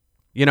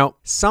 You know,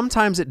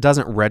 sometimes it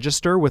doesn't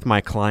register with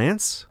my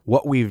clients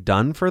what we've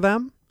done for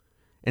them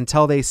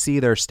until they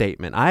see their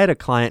statement. I had a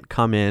client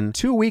come in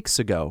 2 weeks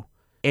ago,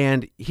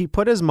 and he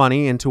put his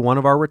money into one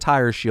of our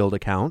Retire Shield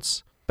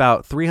accounts,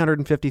 about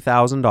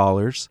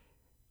 $350,000,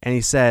 and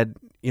he said,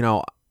 you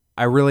know,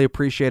 I really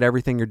appreciate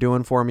everything you're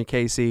doing for me,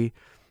 Casey.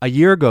 A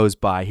year goes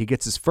by, he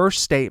gets his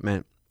first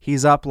statement,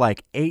 he's up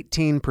like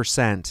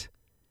 18%.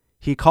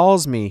 He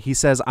calls me, he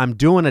says, I'm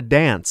doing a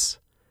dance.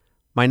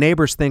 My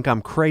neighbors think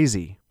I'm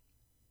crazy.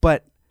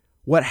 But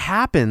what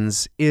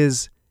happens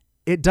is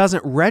it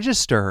doesn't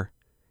register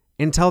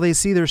until they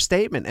see their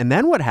statement. And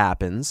then what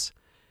happens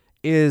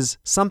is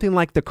something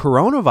like the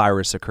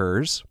coronavirus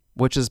occurs,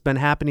 which has been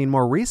happening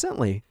more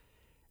recently.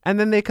 And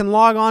then they can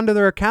log on to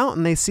their account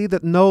and they see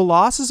that no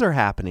losses are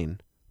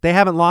happening. They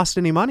haven't lost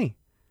any money.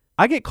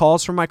 I get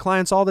calls from my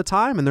clients all the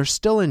time and they're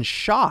still in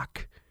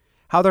shock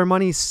how their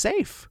money's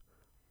safe.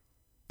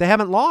 They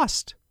haven't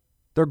lost.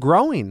 They're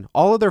growing.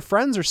 All of their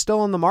friends are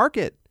still in the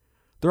market.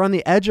 They're on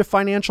the edge of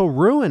financial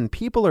ruin.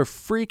 People are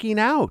freaking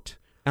out.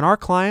 And our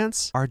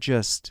clients are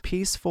just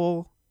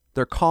peaceful.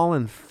 They're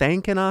calling,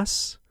 thanking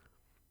us.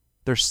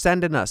 They're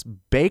sending us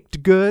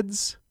baked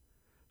goods.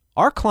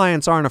 Our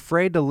clients aren't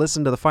afraid to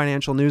listen to the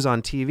financial news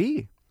on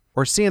TV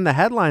or seeing the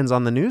headlines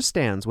on the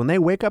newsstands. When they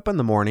wake up in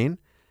the morning,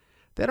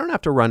 they don't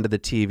have to run to the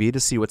TV to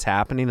see what's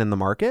happening in the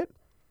market.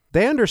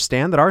 They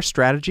understand that our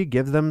strategy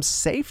gives them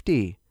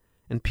safety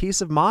and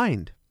peace of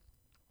mind.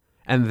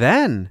 And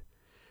then,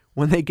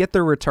 when they get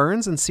their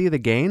returns and see the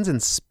gains in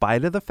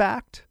spite of the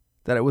fact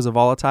that it was a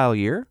volatile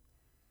year,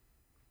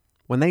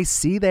 when they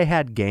see they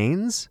had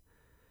gains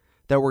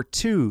that were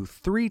 2,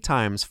 3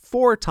 times,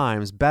 4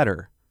 times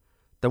better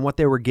than what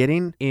they were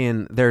getting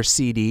in their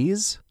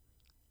CDs,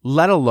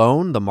 let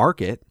alone the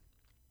market,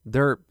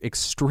 they're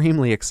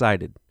extremely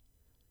excited.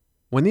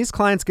 When these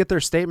clients get their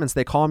statements,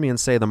 they call me and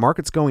say, the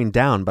market's going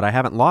down, but I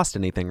haven't lost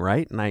anything,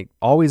 right? And I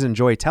always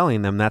enjoy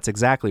telling them that's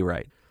exactly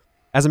right.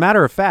 As a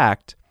matter of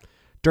fact,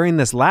 during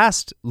this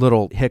last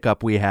little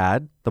hiccup we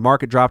had, the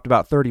market dropped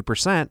about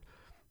 30%.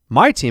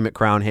 My team at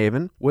Crown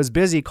Haven was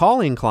busy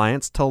calling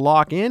clients to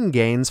lock in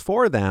gains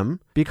for them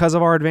because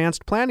of our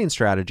advanced planning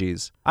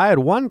strategies. I had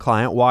one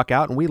client walk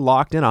out and we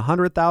locked in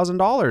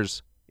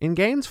 $100,000 in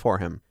gains for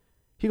him.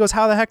 He goes,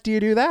 how the heck do you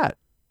do that?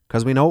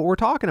 Because we know what we're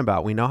talking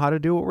about. We know how to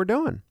do what we're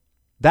doing.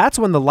 That's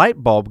when the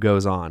light bulb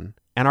goes on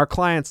and our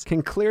clients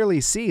can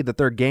clearly see that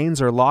their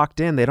gains are locked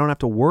in. They don't have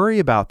to worry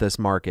about this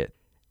market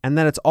and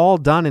that it's all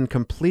done in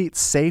complete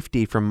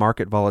safety from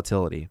market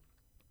volatility.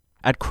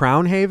 At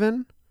Crown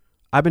Haven,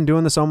 I've been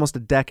doing this almost a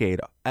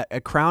decade.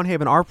 At Crown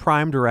Haven, our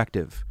prime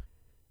directive,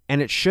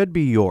 and it should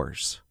be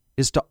yours,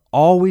 is to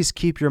always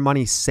keep your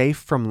money safe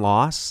from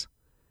loss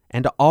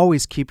and to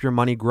always keep your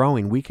money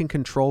growing. We can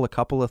control a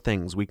couple of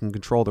things. We can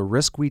control the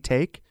risk we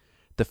take,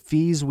 the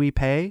fees we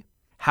pay,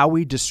 how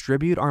we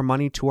distribute our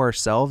money to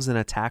ourselves in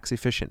a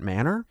tax-efficient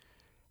manner,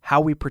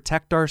 how we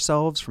protect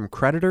ourselves from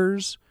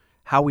creditors,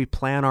 how we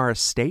plan our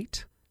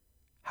estate,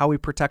 how we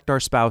protect our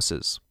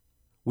spouses.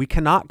 We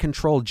cannot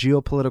control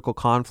geopolitical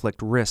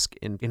conflict, risk,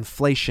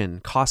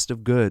 inflation, cost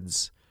of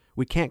goods.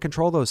 We can't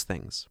control those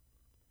things.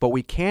 But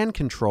we can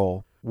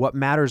control what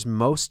matters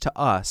most to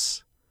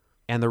us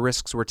and the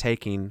risks we're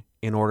taking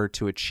in order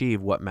to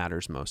achieve what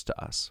matters most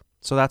to us.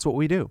 So that's what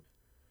we do.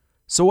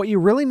 So what you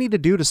really need to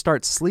do to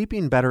start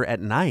sleeping better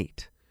at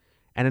night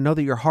and to know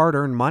that your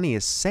hard-earned money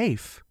is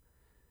safe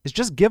is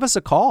just give us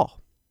a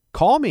call.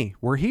 Call me.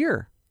 We're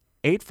here.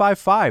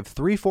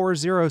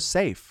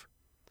 855-340-SAFE.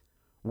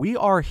 We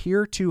are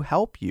here to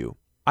help you.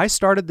 I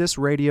started this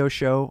radio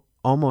show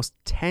almost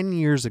 10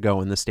 years ago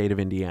in the state of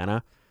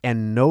Indiana,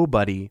 and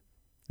nobody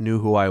knew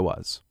who I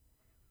was.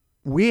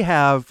 We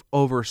have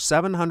over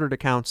 700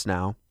 accounts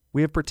now.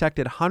 We have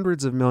protected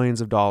hundreds of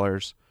millions of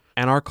dollars,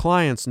 and our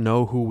clients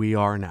know who we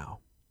are now.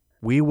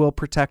 We will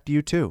protect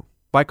you too.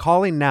 By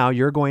calling now,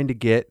 you're going to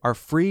get our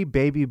free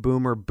Baby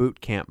Boomer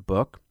Bootcamp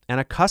book and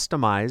a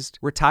customized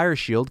Retire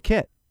Shield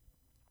kit.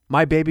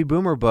 My Baby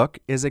Boomer book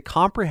is a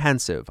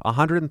comprehensive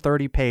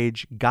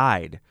 130-page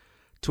guide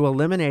to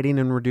eliminating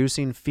and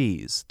reducing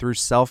fees through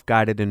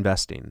self-guided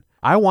investing.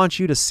 I want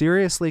you to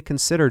seriously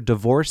consider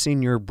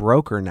divorcing your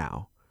broker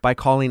now by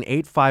calling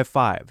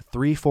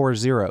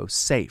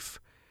 855-340-SAFE.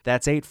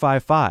 That's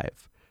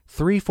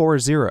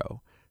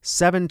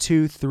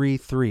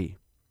 855-340-7233.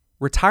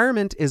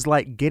 Retirement is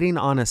like getting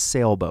on a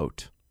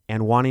sailboat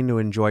and wanting to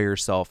enjoy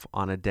yourself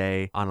on a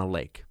day on a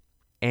lake.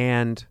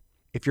 And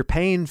if you're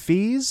paying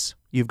fees,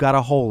 you've got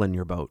a hole in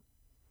your boat.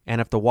 And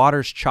if the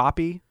water's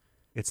choppy,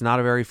 it's not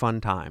a very fun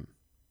time.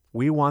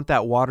 We want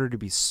that water to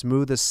be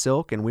smooth as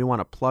silk, and we want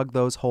to plug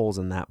those holes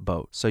in that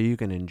boat so you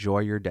can enjoy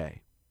your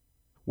day.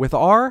 With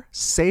our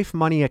Safe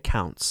Money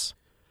accounts,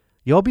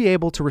 you'll be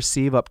able to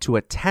receive up to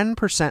a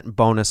 10%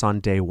 bonus on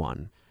day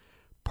one.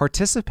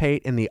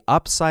 Participate in the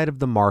upside of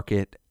the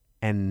market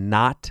and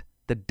not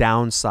the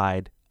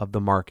downside of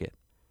the market.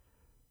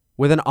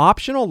 With an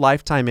optional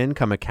lifetime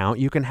income account,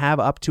 you can have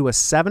up to a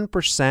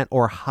 7%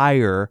 or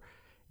higher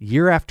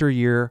year after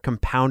year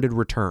compounded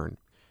return,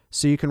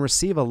 so you can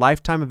receive a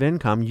lifetime of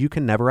income you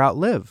can never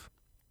outlive.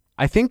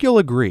 I think you'll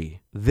agree,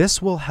 this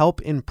will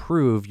help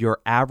improve your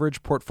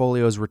average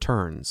portfolio's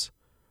returns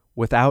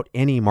without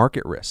any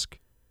market risk.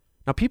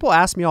 Now, people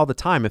ask me all the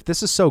time, if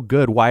this is so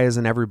good, why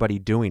isn't everybody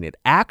doing it?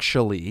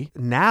 Actually,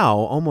 now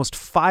almost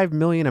 5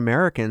 million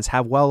Americans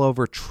have well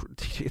over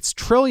it's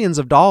trillions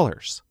of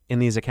dollars in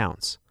these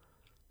accounts.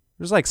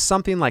 There's like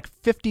something like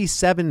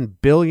 $57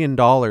 billion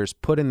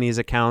put in these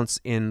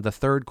accounts in the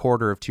third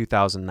quarter of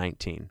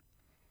 2019.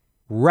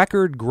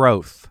 Record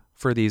growth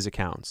for these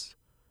accounts.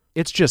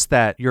 It's just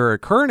that your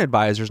current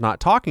advisor's not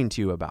talking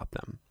to you about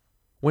them.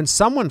 When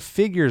someone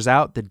figures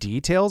out the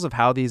details of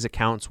how these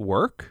accounts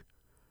work,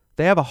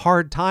 they have a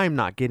hard time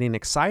not getting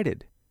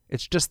excited.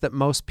 It's just that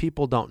most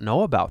people don't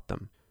know about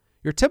them.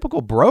 Your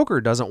typical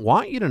broker doesn't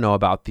want you to know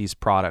about these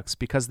products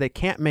because they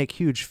can't make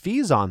huge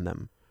fees on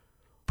them.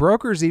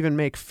 Brokers even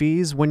make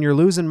fees when you're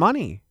losing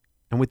money.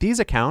 And with these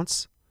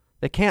accounts,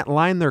 they can't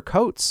line their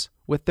coats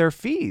with their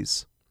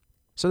fees.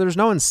 So there's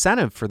no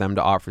incentive for them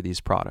to offer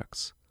these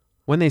products.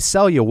 When they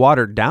sell you a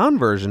watered-down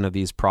version of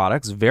these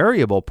products,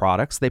 variable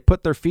products, they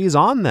put their fees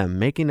on them,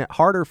 making it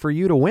harder for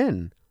you to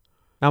win.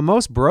 Now,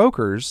 most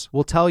brokers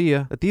will tell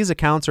you that these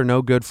accounts are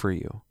no good for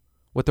you.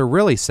 What they're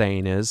really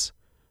saying is,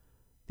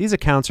 these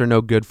accounts are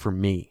no good for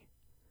me.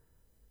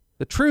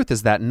 The truth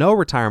is that no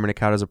retirement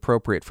account is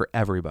appropriate for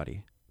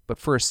everybody. But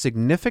for a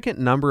significant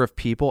number of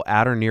people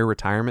at or near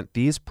retirement,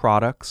 these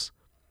products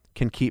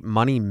can keep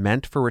money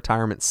meant for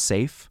retirement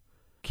safe,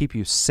 keep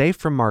you safe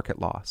from market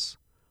loss,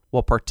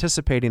 while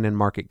participating in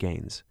market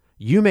gains.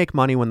 You make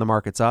money when the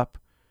market's up,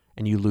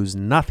 and you lose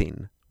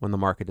nothing when the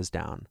market is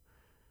down.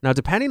 Now,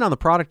 depending on the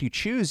product you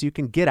choose, you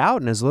can get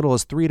out in as little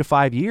as 3 to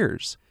 5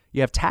 years.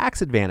 You have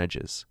tax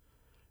advantages.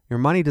 Your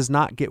money does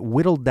not get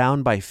whittled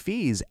down by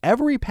fees.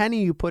 Every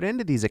penny you put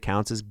into these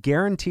accounts is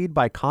guaranteed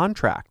by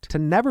contract to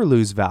never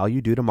lose value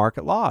due to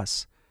market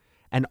loss.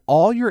 And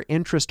all your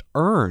interest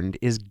earned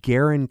is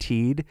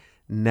guaranteed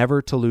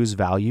never to lose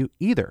value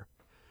either.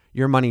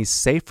 Your money's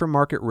safe from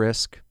market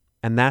risk,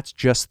 and that's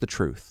just the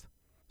truth.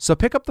 So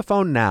pick up the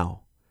phone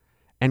now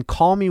and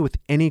call me with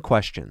any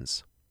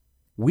questions.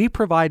 We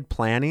provide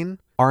planning,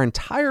 our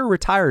entire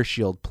Retire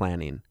Shield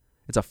planning.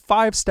 It's a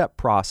 5-step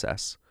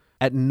process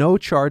at no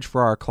charge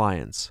for our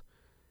clients.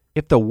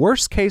 If the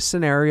worst case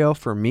scenario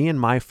for me and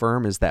my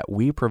firm is that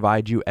we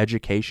provide you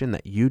education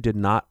that you did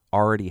not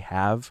already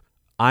have,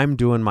 I'm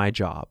doing my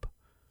job.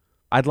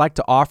 I'd like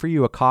to offer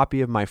you a copy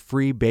of my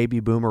free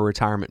Baby Boomer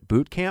Retirement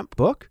Bootcamp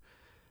book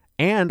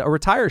and a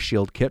Retire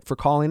Shield kit for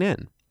calling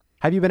in.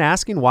 Have you been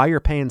asking why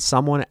you're paying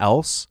someone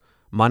else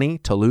money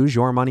to lose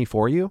your money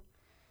for you?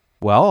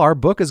 Well, our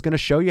book is going to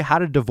show you how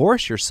to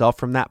divorce yourself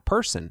from that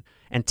person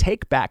and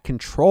take back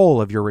control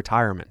of your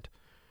retirement.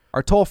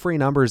 Our toll-free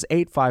number is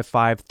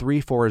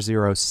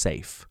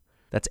 855-340-SAFE.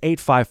 That's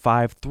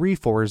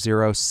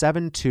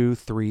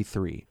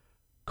 855-340-7233.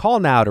 Call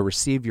now to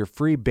receive your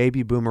free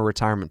Baby Boomer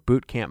Retirement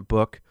Bootcamp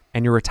book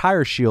and your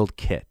Retire Shield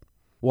kit.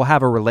 We'll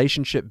have a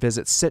relationship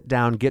visit, sit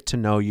down, get to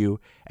know you,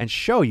 and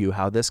show you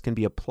how this can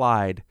be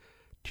applied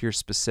to your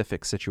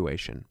specific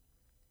situation.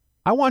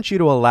 I want you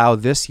to allow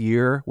this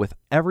year, with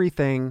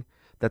everything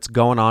that's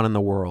going on in the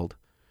world,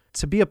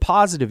 to be a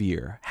positive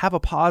year. Have a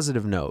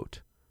positive note.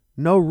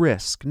 No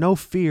risk, no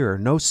fear,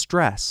 no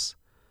stress.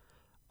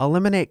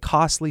 Eliminate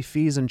costly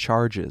fees and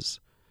charges.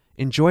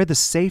 Enjoy the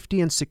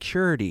safety and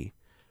security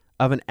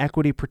of an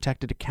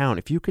equity-protected account.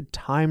 If you could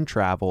time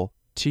travel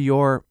to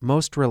your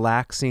most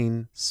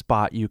relaxing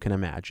spot you can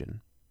imagine.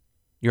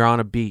 You're on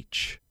a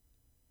beach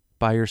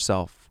by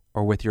yourself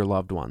or with your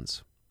loved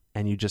ones,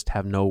 and you just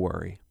have no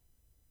worry.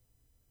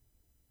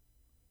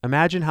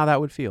 Imagine how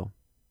that would feel.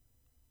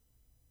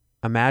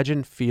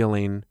 Imagine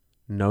feeling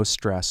no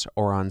stress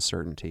or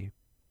uncertainty.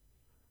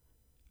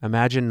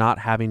 Imagine not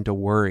having to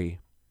worry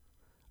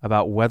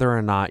about whether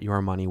or not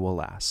your money will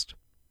last.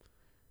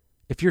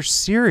 If you're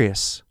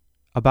serious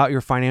about your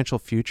financial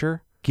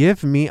future,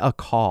 give me a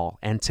call,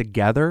 and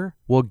together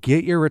we'll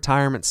get your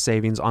retirement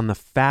savings on the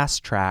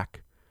fast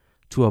track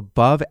to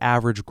above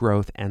average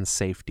growth and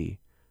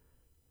safety.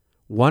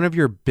 One of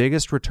your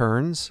biggest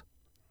returns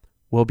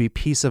will be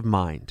peace of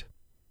mind.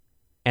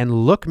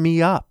 And look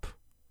me up.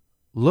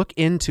 Look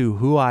into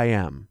who I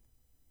am,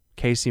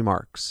 Casey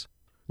Marks.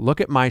 Look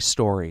at my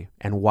story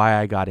and why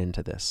I got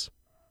into this.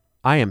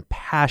 I am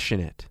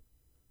passionate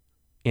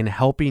in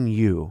helping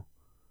you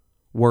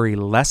worry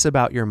less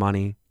about your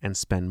money and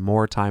spend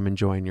more time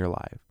enjoying your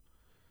life.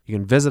 You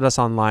can visit us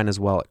online as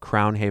well at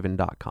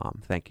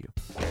crownhaven.com. Thank you.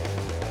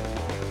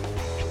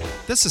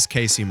 This is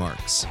Casey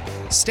Marks.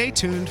 Stay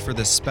tuned for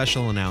this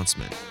special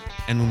announcement.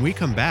 And when we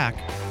come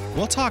back,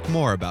 we'll talk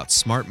more about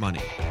smart money.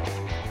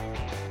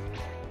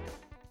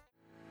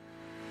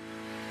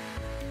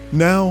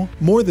 Now,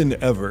 more than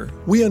ever,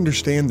 we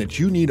understand that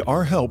you need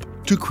our help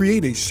to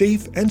create a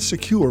safe and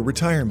secure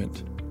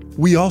retirement.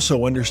 We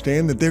also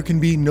understand that there can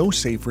be no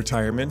safe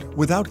retirement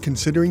without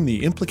considering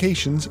the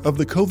implications of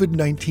the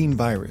COVID-19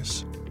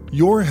 virus.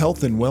 Your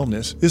health and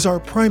wellness is our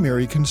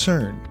primary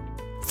concern.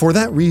 For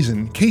that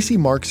reason, Casey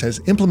Marks has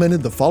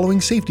implemented the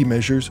following safety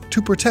measures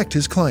to protect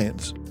his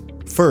clients.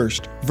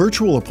 First,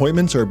 virtual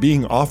appointments are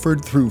being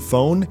offered through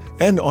phone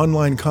and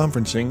online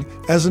conferencing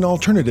as an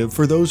alternative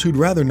for those who'd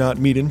rather not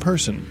meet in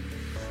person.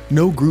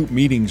 No group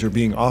meetings are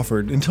being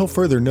offered until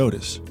further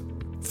notice.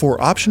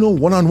 For optional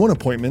one-on-one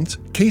appointments,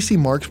 Casey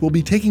Marks will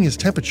be taking his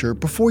temperature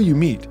before you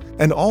meet,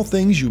 and all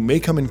things you may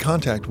come in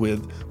contact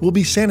with will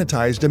be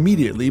sanitized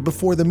immediately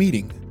before the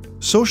meeting.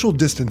 Social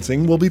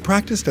distancing will be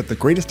practiced at the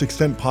greatest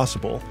extent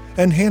possible,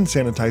 and hand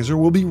sanitizer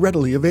will be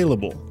readily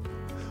available.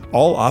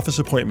 All office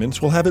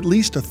appointments will have at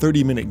least a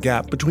 30-minute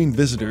gap between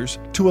visitors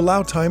to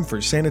allow time for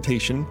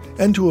sanitation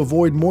and to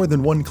avoid more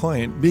than one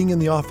client being in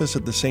the office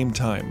at the same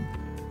time.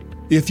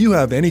 If you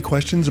have any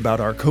questions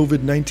about our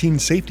COVID-19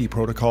 safety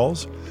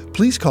protocols,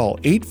 please call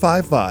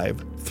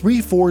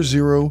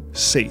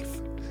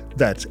 855-340-SAFE.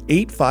 That's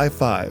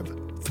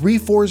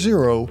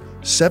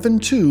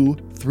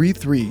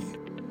 855-340-7233.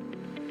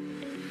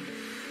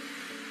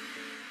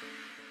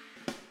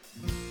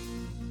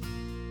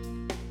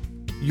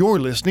 You're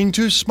listening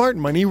to Smart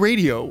Money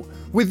Radio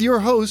with your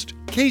host,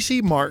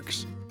 Casey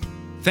Marks.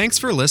 Thanks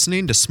for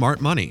listening to Smart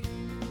Money.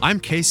 I'm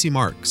Casey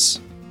Marks,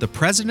 the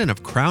president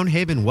of Crown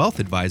Haven Wealth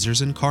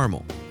Advisors in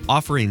Carmel,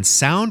 offering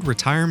sound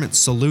retirement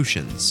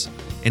solutions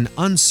in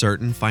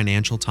uncertain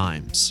financial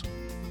times.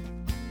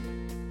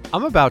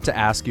 I'm about to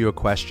ask you a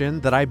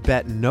question that I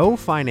bet no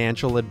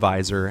financial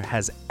advisor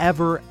has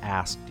ever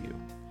asked you.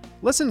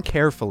 Listen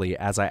carefully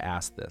as I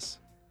ask this.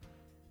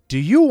 Do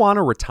you want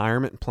a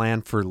retirement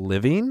plan for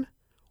living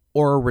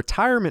or a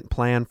retirement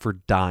plan for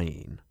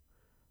dying?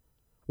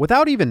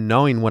 Without even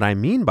knowing what I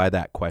mean by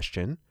that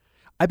question,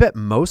 I bet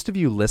most of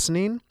you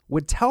listening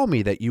would tell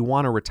me that you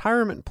want a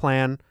retirement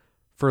plan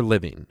for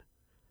living.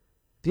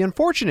 The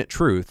unfortunate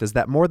truth is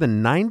that more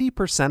than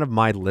 90% of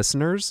my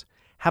listeners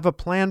have a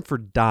plan for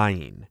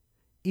dying,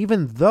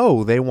 even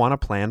though they want a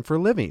plan for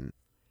living.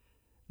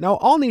 Now,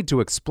 I'll need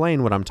to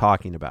explain what I'm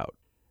talking about.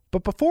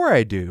 But before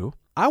I do,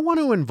 I want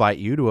to invite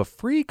you to a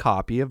free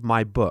copy of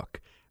my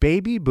book,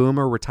 Baby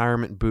Boomer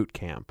Retirement Boot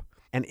Camp,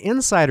 an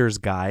insider's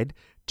guide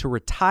to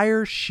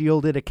retire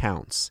shielded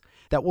accounts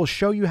that will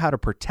show you how to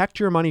protect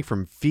your money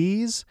from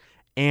fees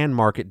and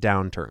market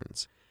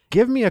downturns.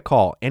 Give me a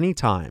call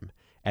anytime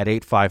at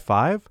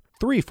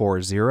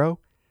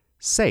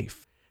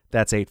 855-340-SAFE.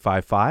 That's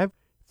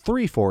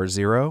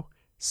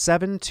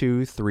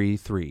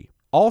 855-340-7233.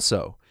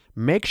 Also,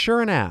 make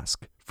sure and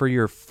ask for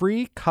your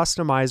free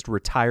customized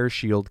Retire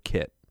Shield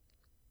kit.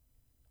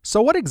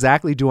 So what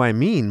exactly do I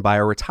mean by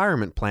a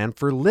retirement plan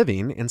for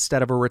living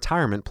instead of a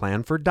retirement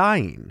plan for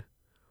dying?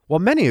 Well,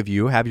 many of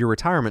you have your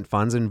retirement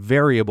funds in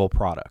variable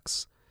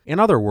products. In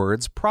other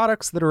words,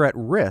 products that are at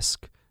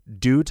risk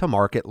due to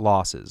market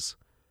losses.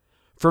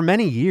 For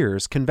many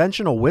years,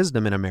 conventional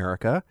wisdom in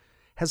America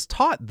has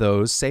taught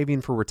those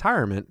saving for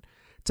retirement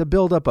to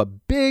build up a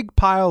big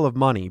pile of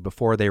money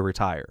before they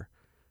retire.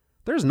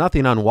 There's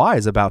nothing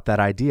unwise about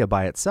that idea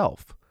by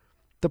itself.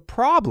 The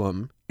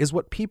problem is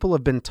what people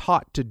have been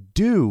taught to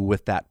do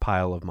with that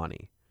pile of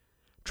money.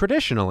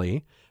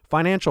 Traditionally,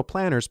 financial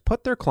planners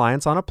put their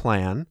clients on a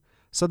plan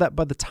so that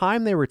by the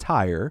time they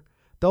retire,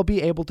 they'll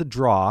be able to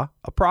draw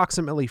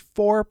approximately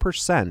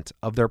 4%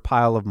 of their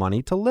pile of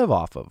money to live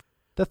off of.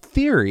 The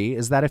theory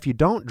is that if you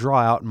don't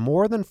draw out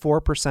more than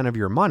 4% of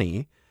your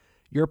money,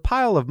 your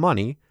pile of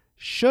money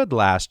should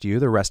last you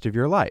the rest of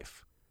your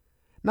life.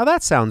 Now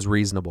that sounds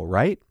reasonable,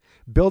 right?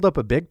 Build up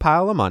a big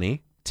pile of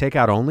money, take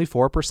out only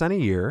 4% a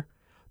year,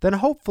 then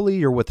hopefully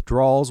your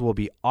withdrawals will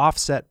be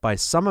offset by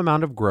some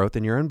amount of growth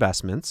in your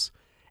investments,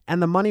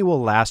 and the money will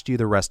last you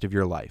the rest of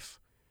your life.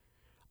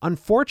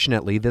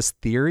 Unfortunately, this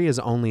theory is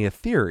only a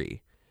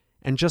theory,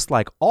 and just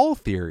like all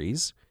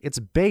theories, it's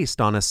based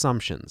on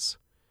assumptions.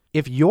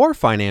 If your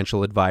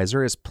financial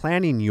advisor is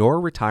planning your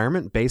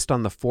retirement based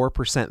on the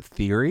 4%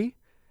 theory,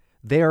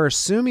 they are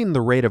assuming the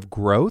rate of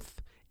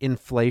growth,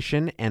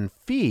 inflation, and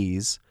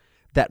fees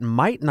that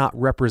might not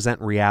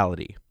represent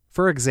reality.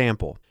 For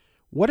example,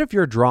 what if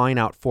you're drawing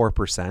out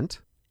 4%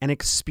 and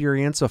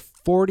experience a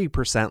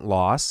 40%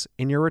 loss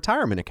in your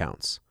retirement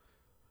accounts?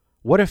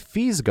 What if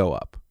fees go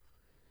up?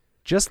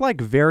 Just like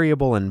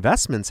variable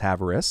investments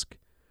have risk,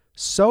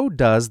 so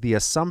does the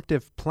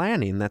assumptive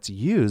planning that's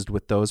used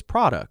with those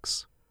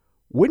products.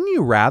 Wouldn't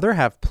you rather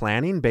have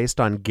planning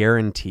based on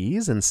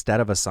guarantees instead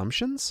of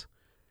assumptions?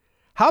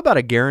 How about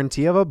a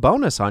guarantee of a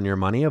bonus on your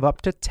money of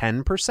up to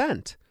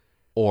 10%?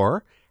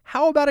 Or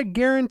how about a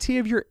guarantee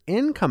of your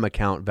income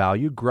account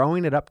value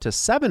growing at up to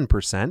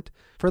 7%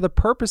 for the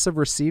purpose of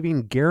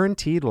receiving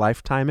guaranteed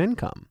lifetime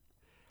income?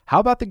 How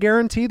about the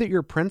guarantee that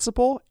your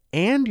principal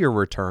and your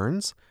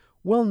returns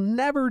will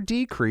never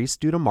decrease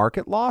due to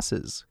market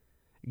losses?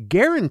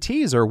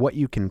 Guarantees are what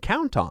you can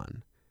count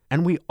on,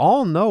 and we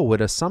all know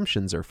what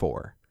assumptions are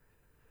for.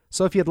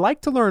 So if you'd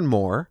like to learn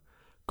more,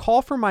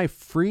 call for my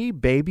free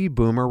Baby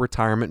Boomer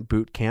Retirement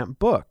Boot Camp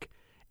book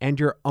and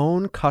your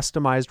own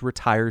customized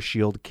Retire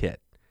Shield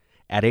kit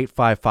at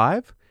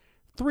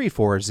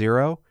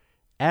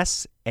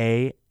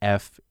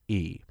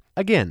 855-340-SAFE.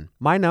 Again,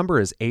 my number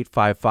is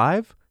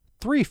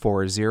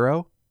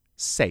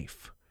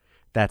 855-340-SAFE.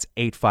 That's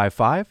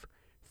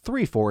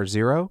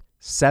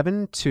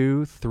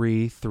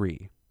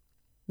 855-340-7233.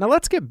 Now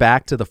let's get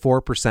back to the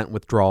 4%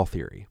 withdrawal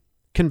theory.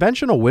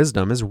 Conventional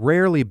wisdom is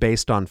rarely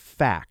based on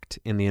fact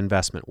in the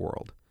investment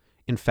world.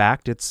 In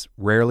fact, it's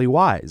rarely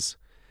wise.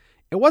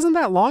 It wasn't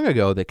that long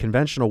ago that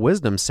conventional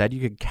wisdom said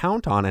you could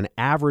count on an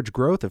average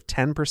growth of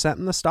 10%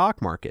 in the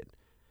stock market.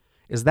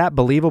 Is that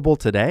believable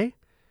today?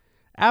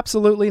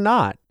 Absolutely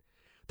not.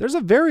 There's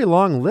a very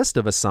long list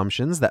of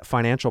assumptions that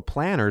financial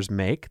planners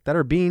make that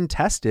are being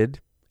tested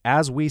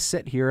as we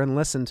sit here and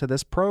listen to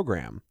this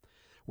program.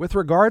 With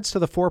regards to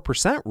the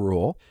 4%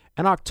 rule,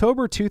 an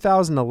October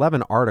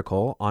 2011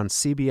 article on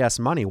CBS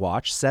Money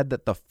Watch said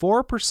that the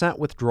 4%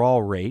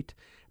 withdrawal rate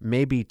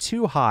may be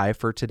too high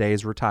for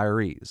today's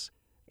retirees.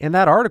 In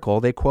that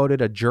article, they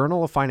quoted a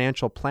Journal of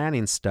Financial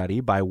Planning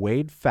study by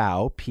Wade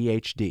Pfau,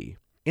 PhD.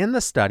 In the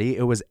study,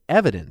 it was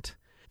evident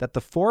that the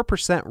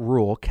 4%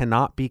 rule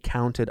cannot be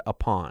counted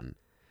upon.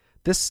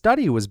 This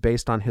study was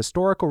based on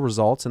historical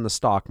results in the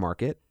stock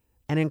market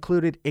and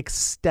included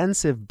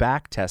extensive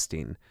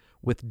backtesting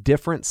with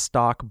different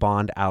stock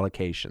bond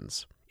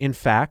allocations. In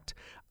fact,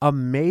 a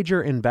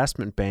major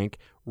investment bank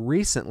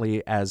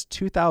recently as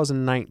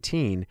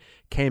 2019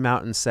 came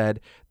out and said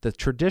the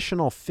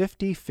traditional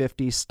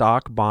 50-50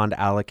 stock bond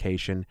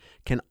allocation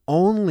can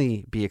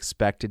only be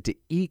expected to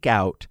eke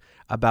out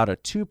about a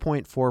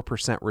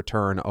 2.4%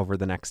 return over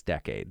the next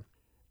decade.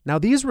 Now,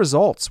 these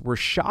results were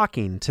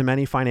shocking to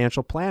many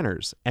financial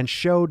planners and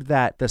showed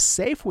that the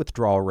safe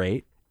withdrawal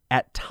rate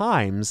at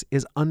times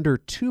is under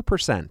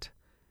 2%.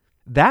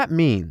 That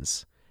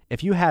means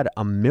if you had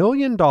 $1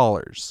 million,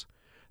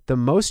 the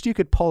most you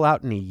could pull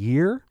out in a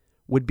year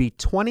would be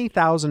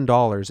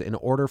 $20,000 in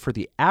order for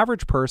the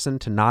average person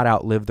to not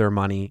outlive their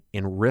money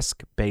in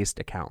risk-based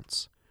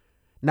accounts.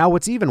 Now,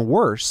 what's even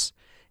worse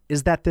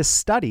is that this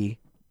study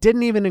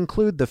didn't even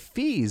include the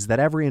fees that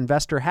every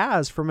investor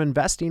has from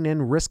investing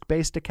in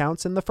risk-based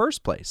accounts in the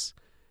first place.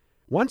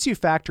 Once you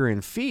factor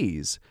in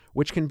fees,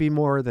 which can be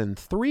more than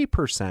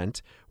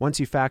 3%, once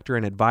you factor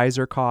in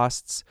advisor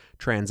costs,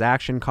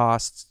 transaction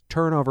costs,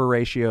 turnover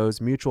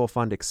ratios, mutual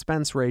fund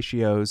expense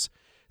ratios,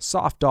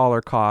 soft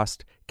dollar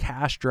cost,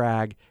 cash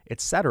drag,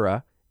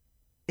 etc.,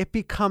 it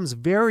becomes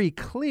very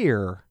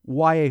clear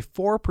why a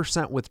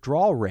 4%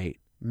 withdrawal rate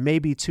may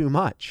be too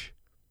much.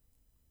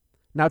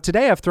 Now,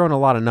 today I've thrown a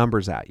lot of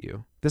numbers at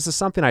you. This is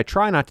something I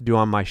try not to do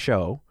on my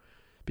show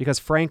because,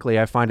 frankly,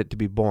 I find it to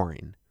be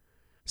boring.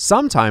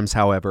 Sometimes,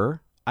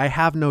 however, I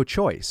have no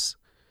choice.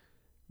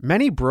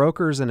 Many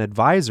brokers and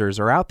advisors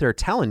are out there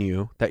telling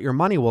you that your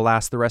money will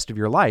last the rest of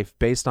your life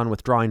based on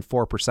withdrawing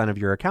 4% of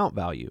your account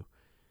value.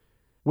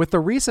 With the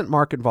recent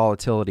market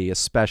volatility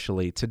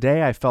especially,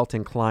 today I felt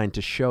inclined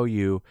to show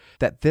you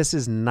that this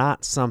is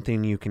not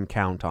something you can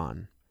count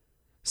on.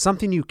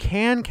 Something you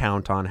can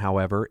count on,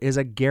 however, is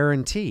a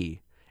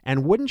guarantee.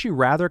 And wouldn't you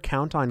rather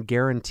count on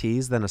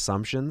guarantees than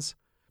assumptions?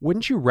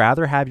 Wouldn't you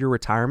rather have your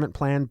retirement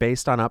plan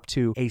based on up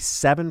to a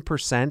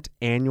 7%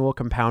 annual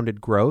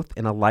compounded growth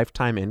in a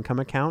lifetime income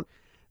account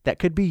that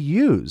could be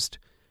used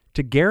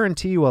to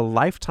guarantee you a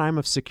lifetime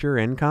of secure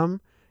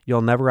income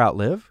you'll never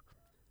outlive?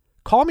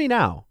 Call me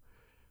now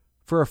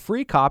for a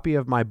free copy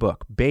of my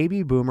book,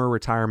 Baby Boomer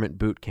Retirement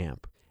Boot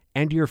Camp,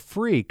 and your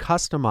free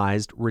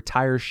customized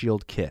Retire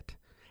Shield kit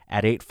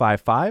at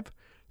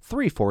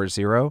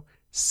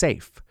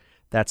 855-340-SAFE.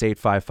 That's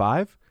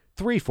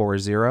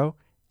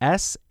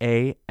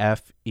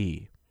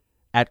 855-340-SAFE.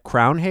 At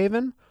Crown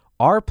Haven,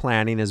 our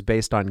planning is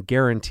based on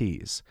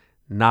guarantees,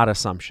 not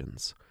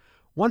assumptions.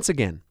 Once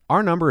again,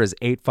 our number is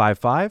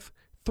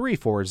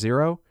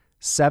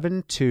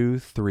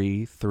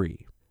 855-340-7233.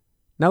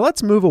 Now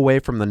let's move away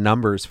from the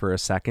numbers for a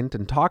second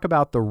and talk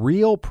about the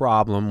real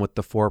problem with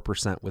the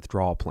 4%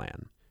 withdrawal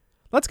plan.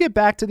 Let's get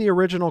back to the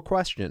original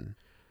question.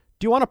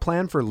 Do you want a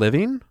plan for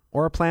living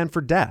or a plan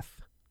for death?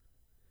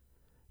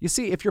 You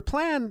see, if your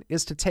plan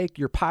is to take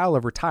your pile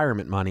of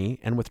retirement money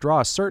and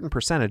withdraw a certain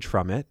percentage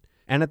from it,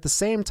 and at the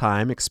same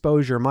time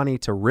expose your money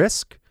to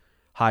risk,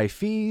 high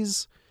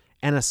fees,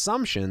 and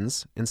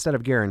assumptions instead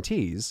of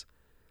guarantees,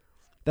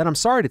 then I'm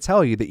sorry to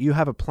tell you that you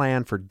have a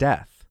plan for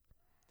death.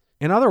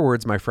 In other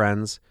words, my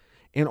friends,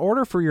 in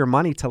order for your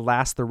money to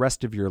last the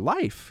rest of your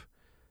life,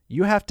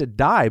 you have to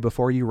die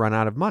before you run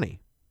out of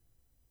money.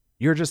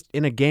 You're just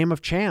in a game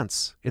of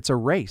chance. It's a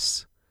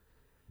race.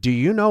 Do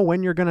you know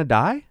when you're going to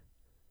die?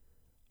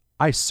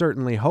 I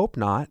certainly hope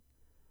not.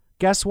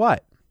 Guess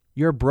what?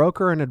 Your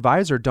broker and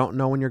advisor don't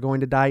know when you're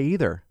going to die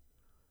either.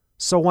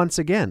 So once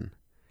again,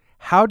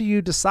 how do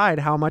you decide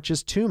how much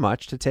is too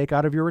much to take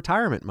out of your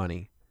retirement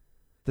money?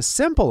 The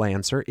simple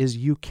answer is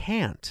you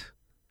can't.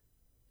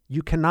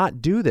 You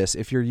cannot do this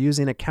if you're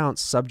using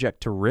accounts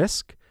subject to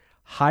risk,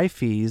 high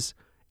fees,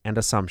 and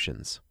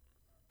assumptions.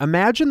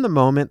 Imagine the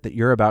moment that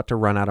you're about to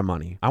run out of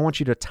money. I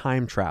want you to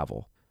time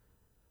travel.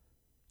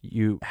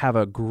 You have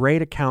a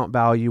great account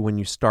value when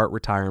you start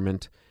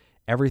retirement.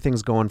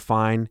 Everything's going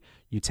fine.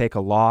 You take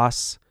a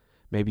loss.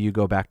 Maybe you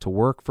go back to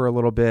work for a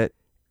little bit,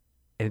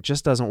 and it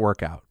just doesn't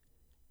work out.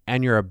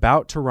 And you're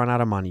about to run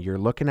out of money. You're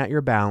looking at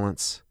your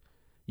balance.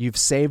 You've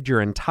saved your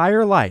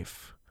entire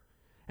life.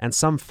 And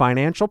some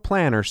financial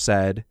planner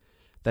said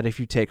that if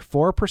you take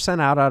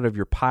 4% out of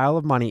your pile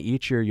of money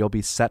each year, you'll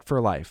be set for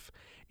life.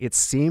 It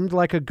seemed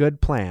like a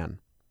good plan,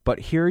 but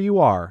here you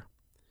are,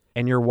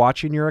 and you're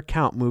watching your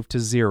account move to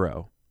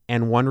zero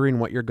and wondering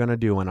what you're going to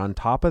do. And on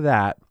top of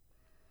that,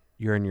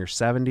 you're in your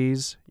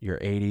 70s, your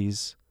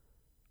 80s.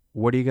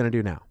 What are you going to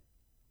do now?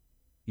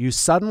 You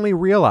suddenly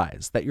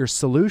realize that your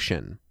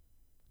solution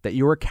that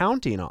you were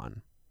counting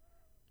on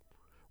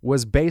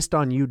was based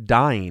on you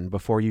dying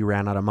before you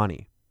ran out of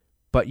money,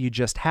 but you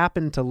just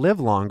happened to live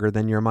longer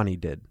than your money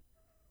did.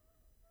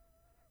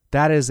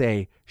 That is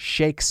a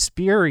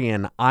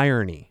Shakespearean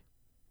irony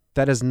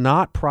that is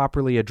not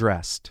properly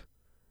addressed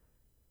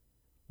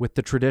with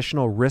the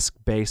traditional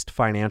risk-based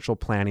financial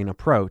planning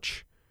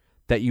approach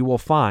that you will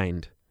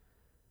find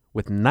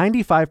with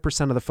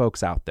 95% of the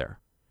folks out there.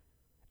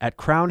 At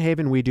Crown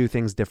Haven, we do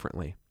things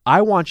differently.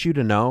 I want you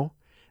to know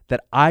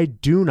that I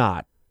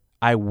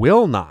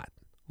will not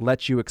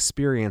let you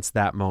experience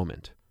that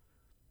moment.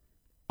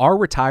 Our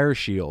Retire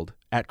Shield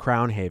at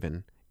Crown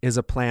Haven is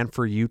a plan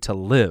for you to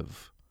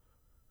live,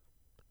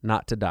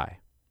 not to die.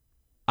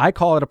 I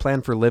call it a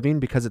plan for living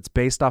because it's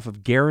based off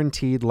of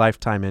guaranteed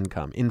lifetime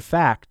income. In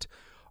fact,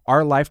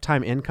 our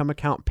lifetime income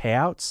account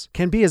payouts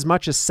can be as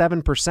much as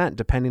 7%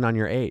 depending on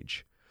your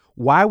age.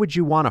 Why would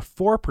you want a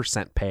 4%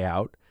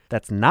 payout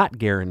that's not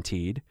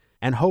guaranteed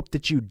and hope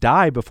that you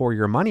die before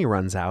your money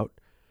runs out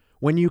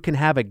when you can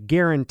have a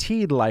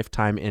guaranteed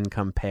lifetime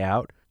income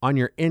payout on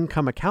your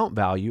income account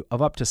value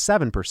of up to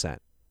 7%?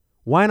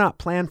 Why not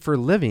plan for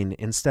living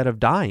instead of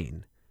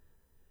dying?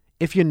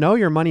 If you know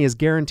your money is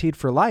guaranteed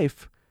for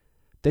life,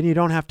 then you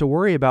don't have to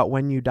worry about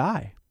when you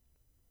die.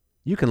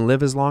 You can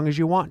live as long as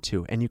you want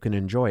to, and you can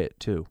enjoy it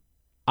too.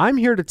 I'm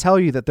here to tell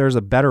you that there's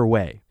a better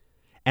way.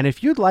 And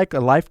if you'd like a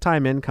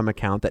lifetime income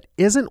account that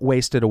isn't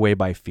wasted away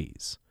by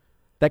fees,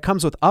 that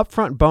comes with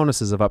upfront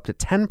bonuses of up to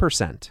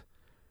 10%,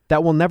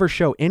 that will never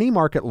show any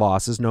market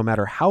losses no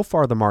matter how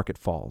far the market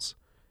falls,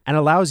 and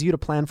allows you to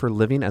plan for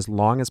living as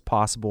long as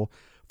possible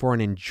for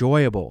an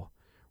enjoyable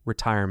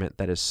retirement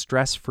that is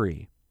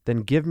stress-free,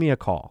 then give me a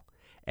call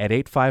at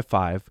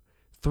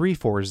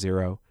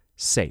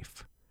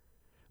 855-340-SAFE.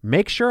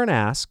 Make sure and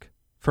ask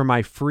for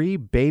my free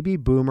Baby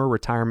Boomer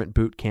Retirement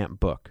Bootcamp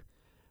book.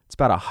 It's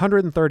about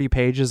 130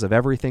 pages of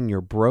everything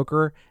your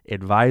broker,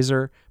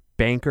 advisor,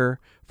 banker,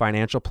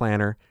 financial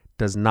planner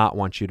does not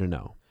want you to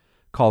know.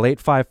 Call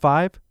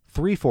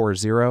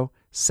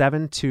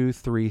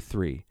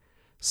 855-340-7233.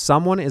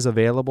 Someone is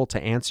available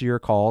to answer your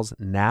calls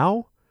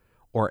now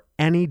or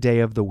any day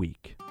of the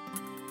week.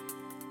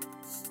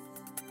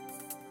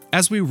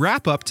 As we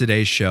wrap up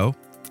today's show,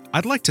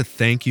 I'd like to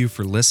thank you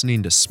for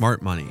listening to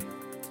Smart Money.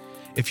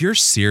 If you're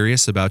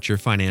serious about your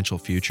financial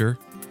future,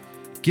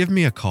 give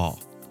me a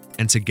call,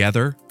 and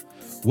together,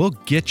 we'll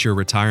get your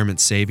retirement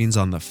savings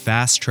on the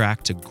fast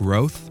track to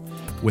growth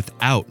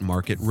without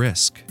market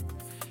risk.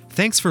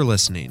 Thanks for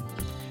listening,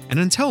 and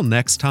until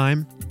next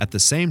time, at the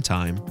same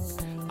time,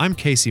 I'm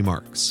Casey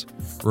Marks,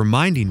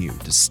 reminding you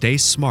to stay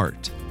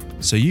smart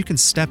so you can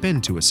step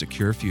into a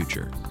secure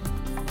future.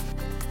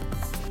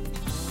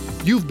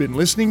 You've been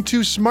listening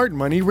to Smart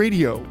Money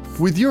Radio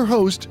with your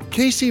host,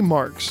 Casey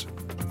Marks.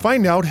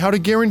 Find out how to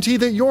guarantee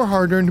that your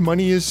hard-earned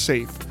money is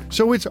safe,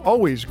 so it's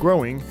always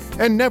growing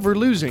and never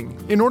losing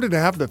in order to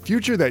have the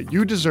future that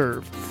you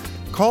deserve.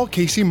 Call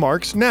Casey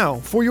Marks now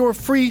for your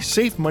free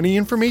Safe Money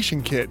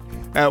Information Kit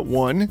at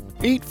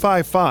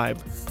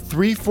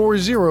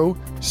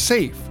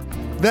 1-855-340-SAFE.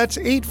 That's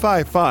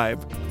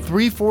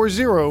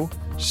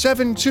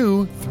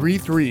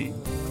 855-340-7233.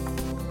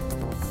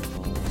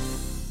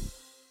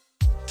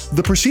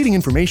 The preceding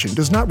information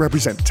does not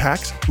represent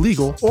tax,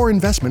 legal, or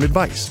investment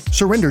advice.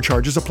 Surrender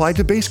charges apply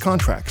to base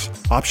contracts.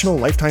 Optional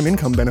lifetime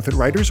income benefit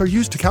riders are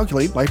used to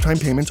calculate lifetime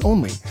payments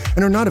only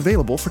and are not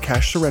available for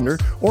cash surrender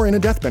or in a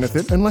death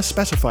benefit unless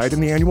specified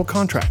in the annual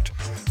contract.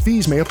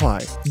 Fees may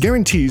apply.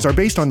 Guarantees are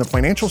based on the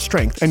financial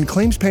strength and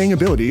claims-paying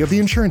ability of the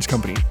insurance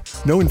company.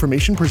 No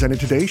information presented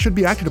today should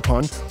be acted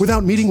upon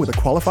without meeting with a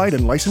qualified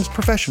and licensed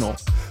professional.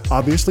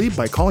 Obviously,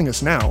 by calling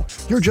us now,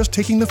 you're just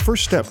taking the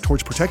first step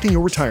towards protecting your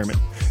retirement.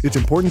 It's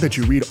important that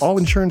you read all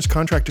insurance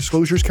contract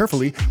disclosures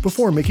carefully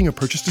before making a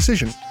purchase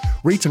decision.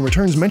 Rates and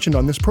returns mentioned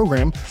on this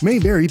program may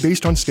vary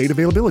based on state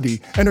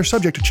availability and are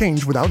subject to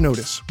change without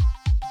notice.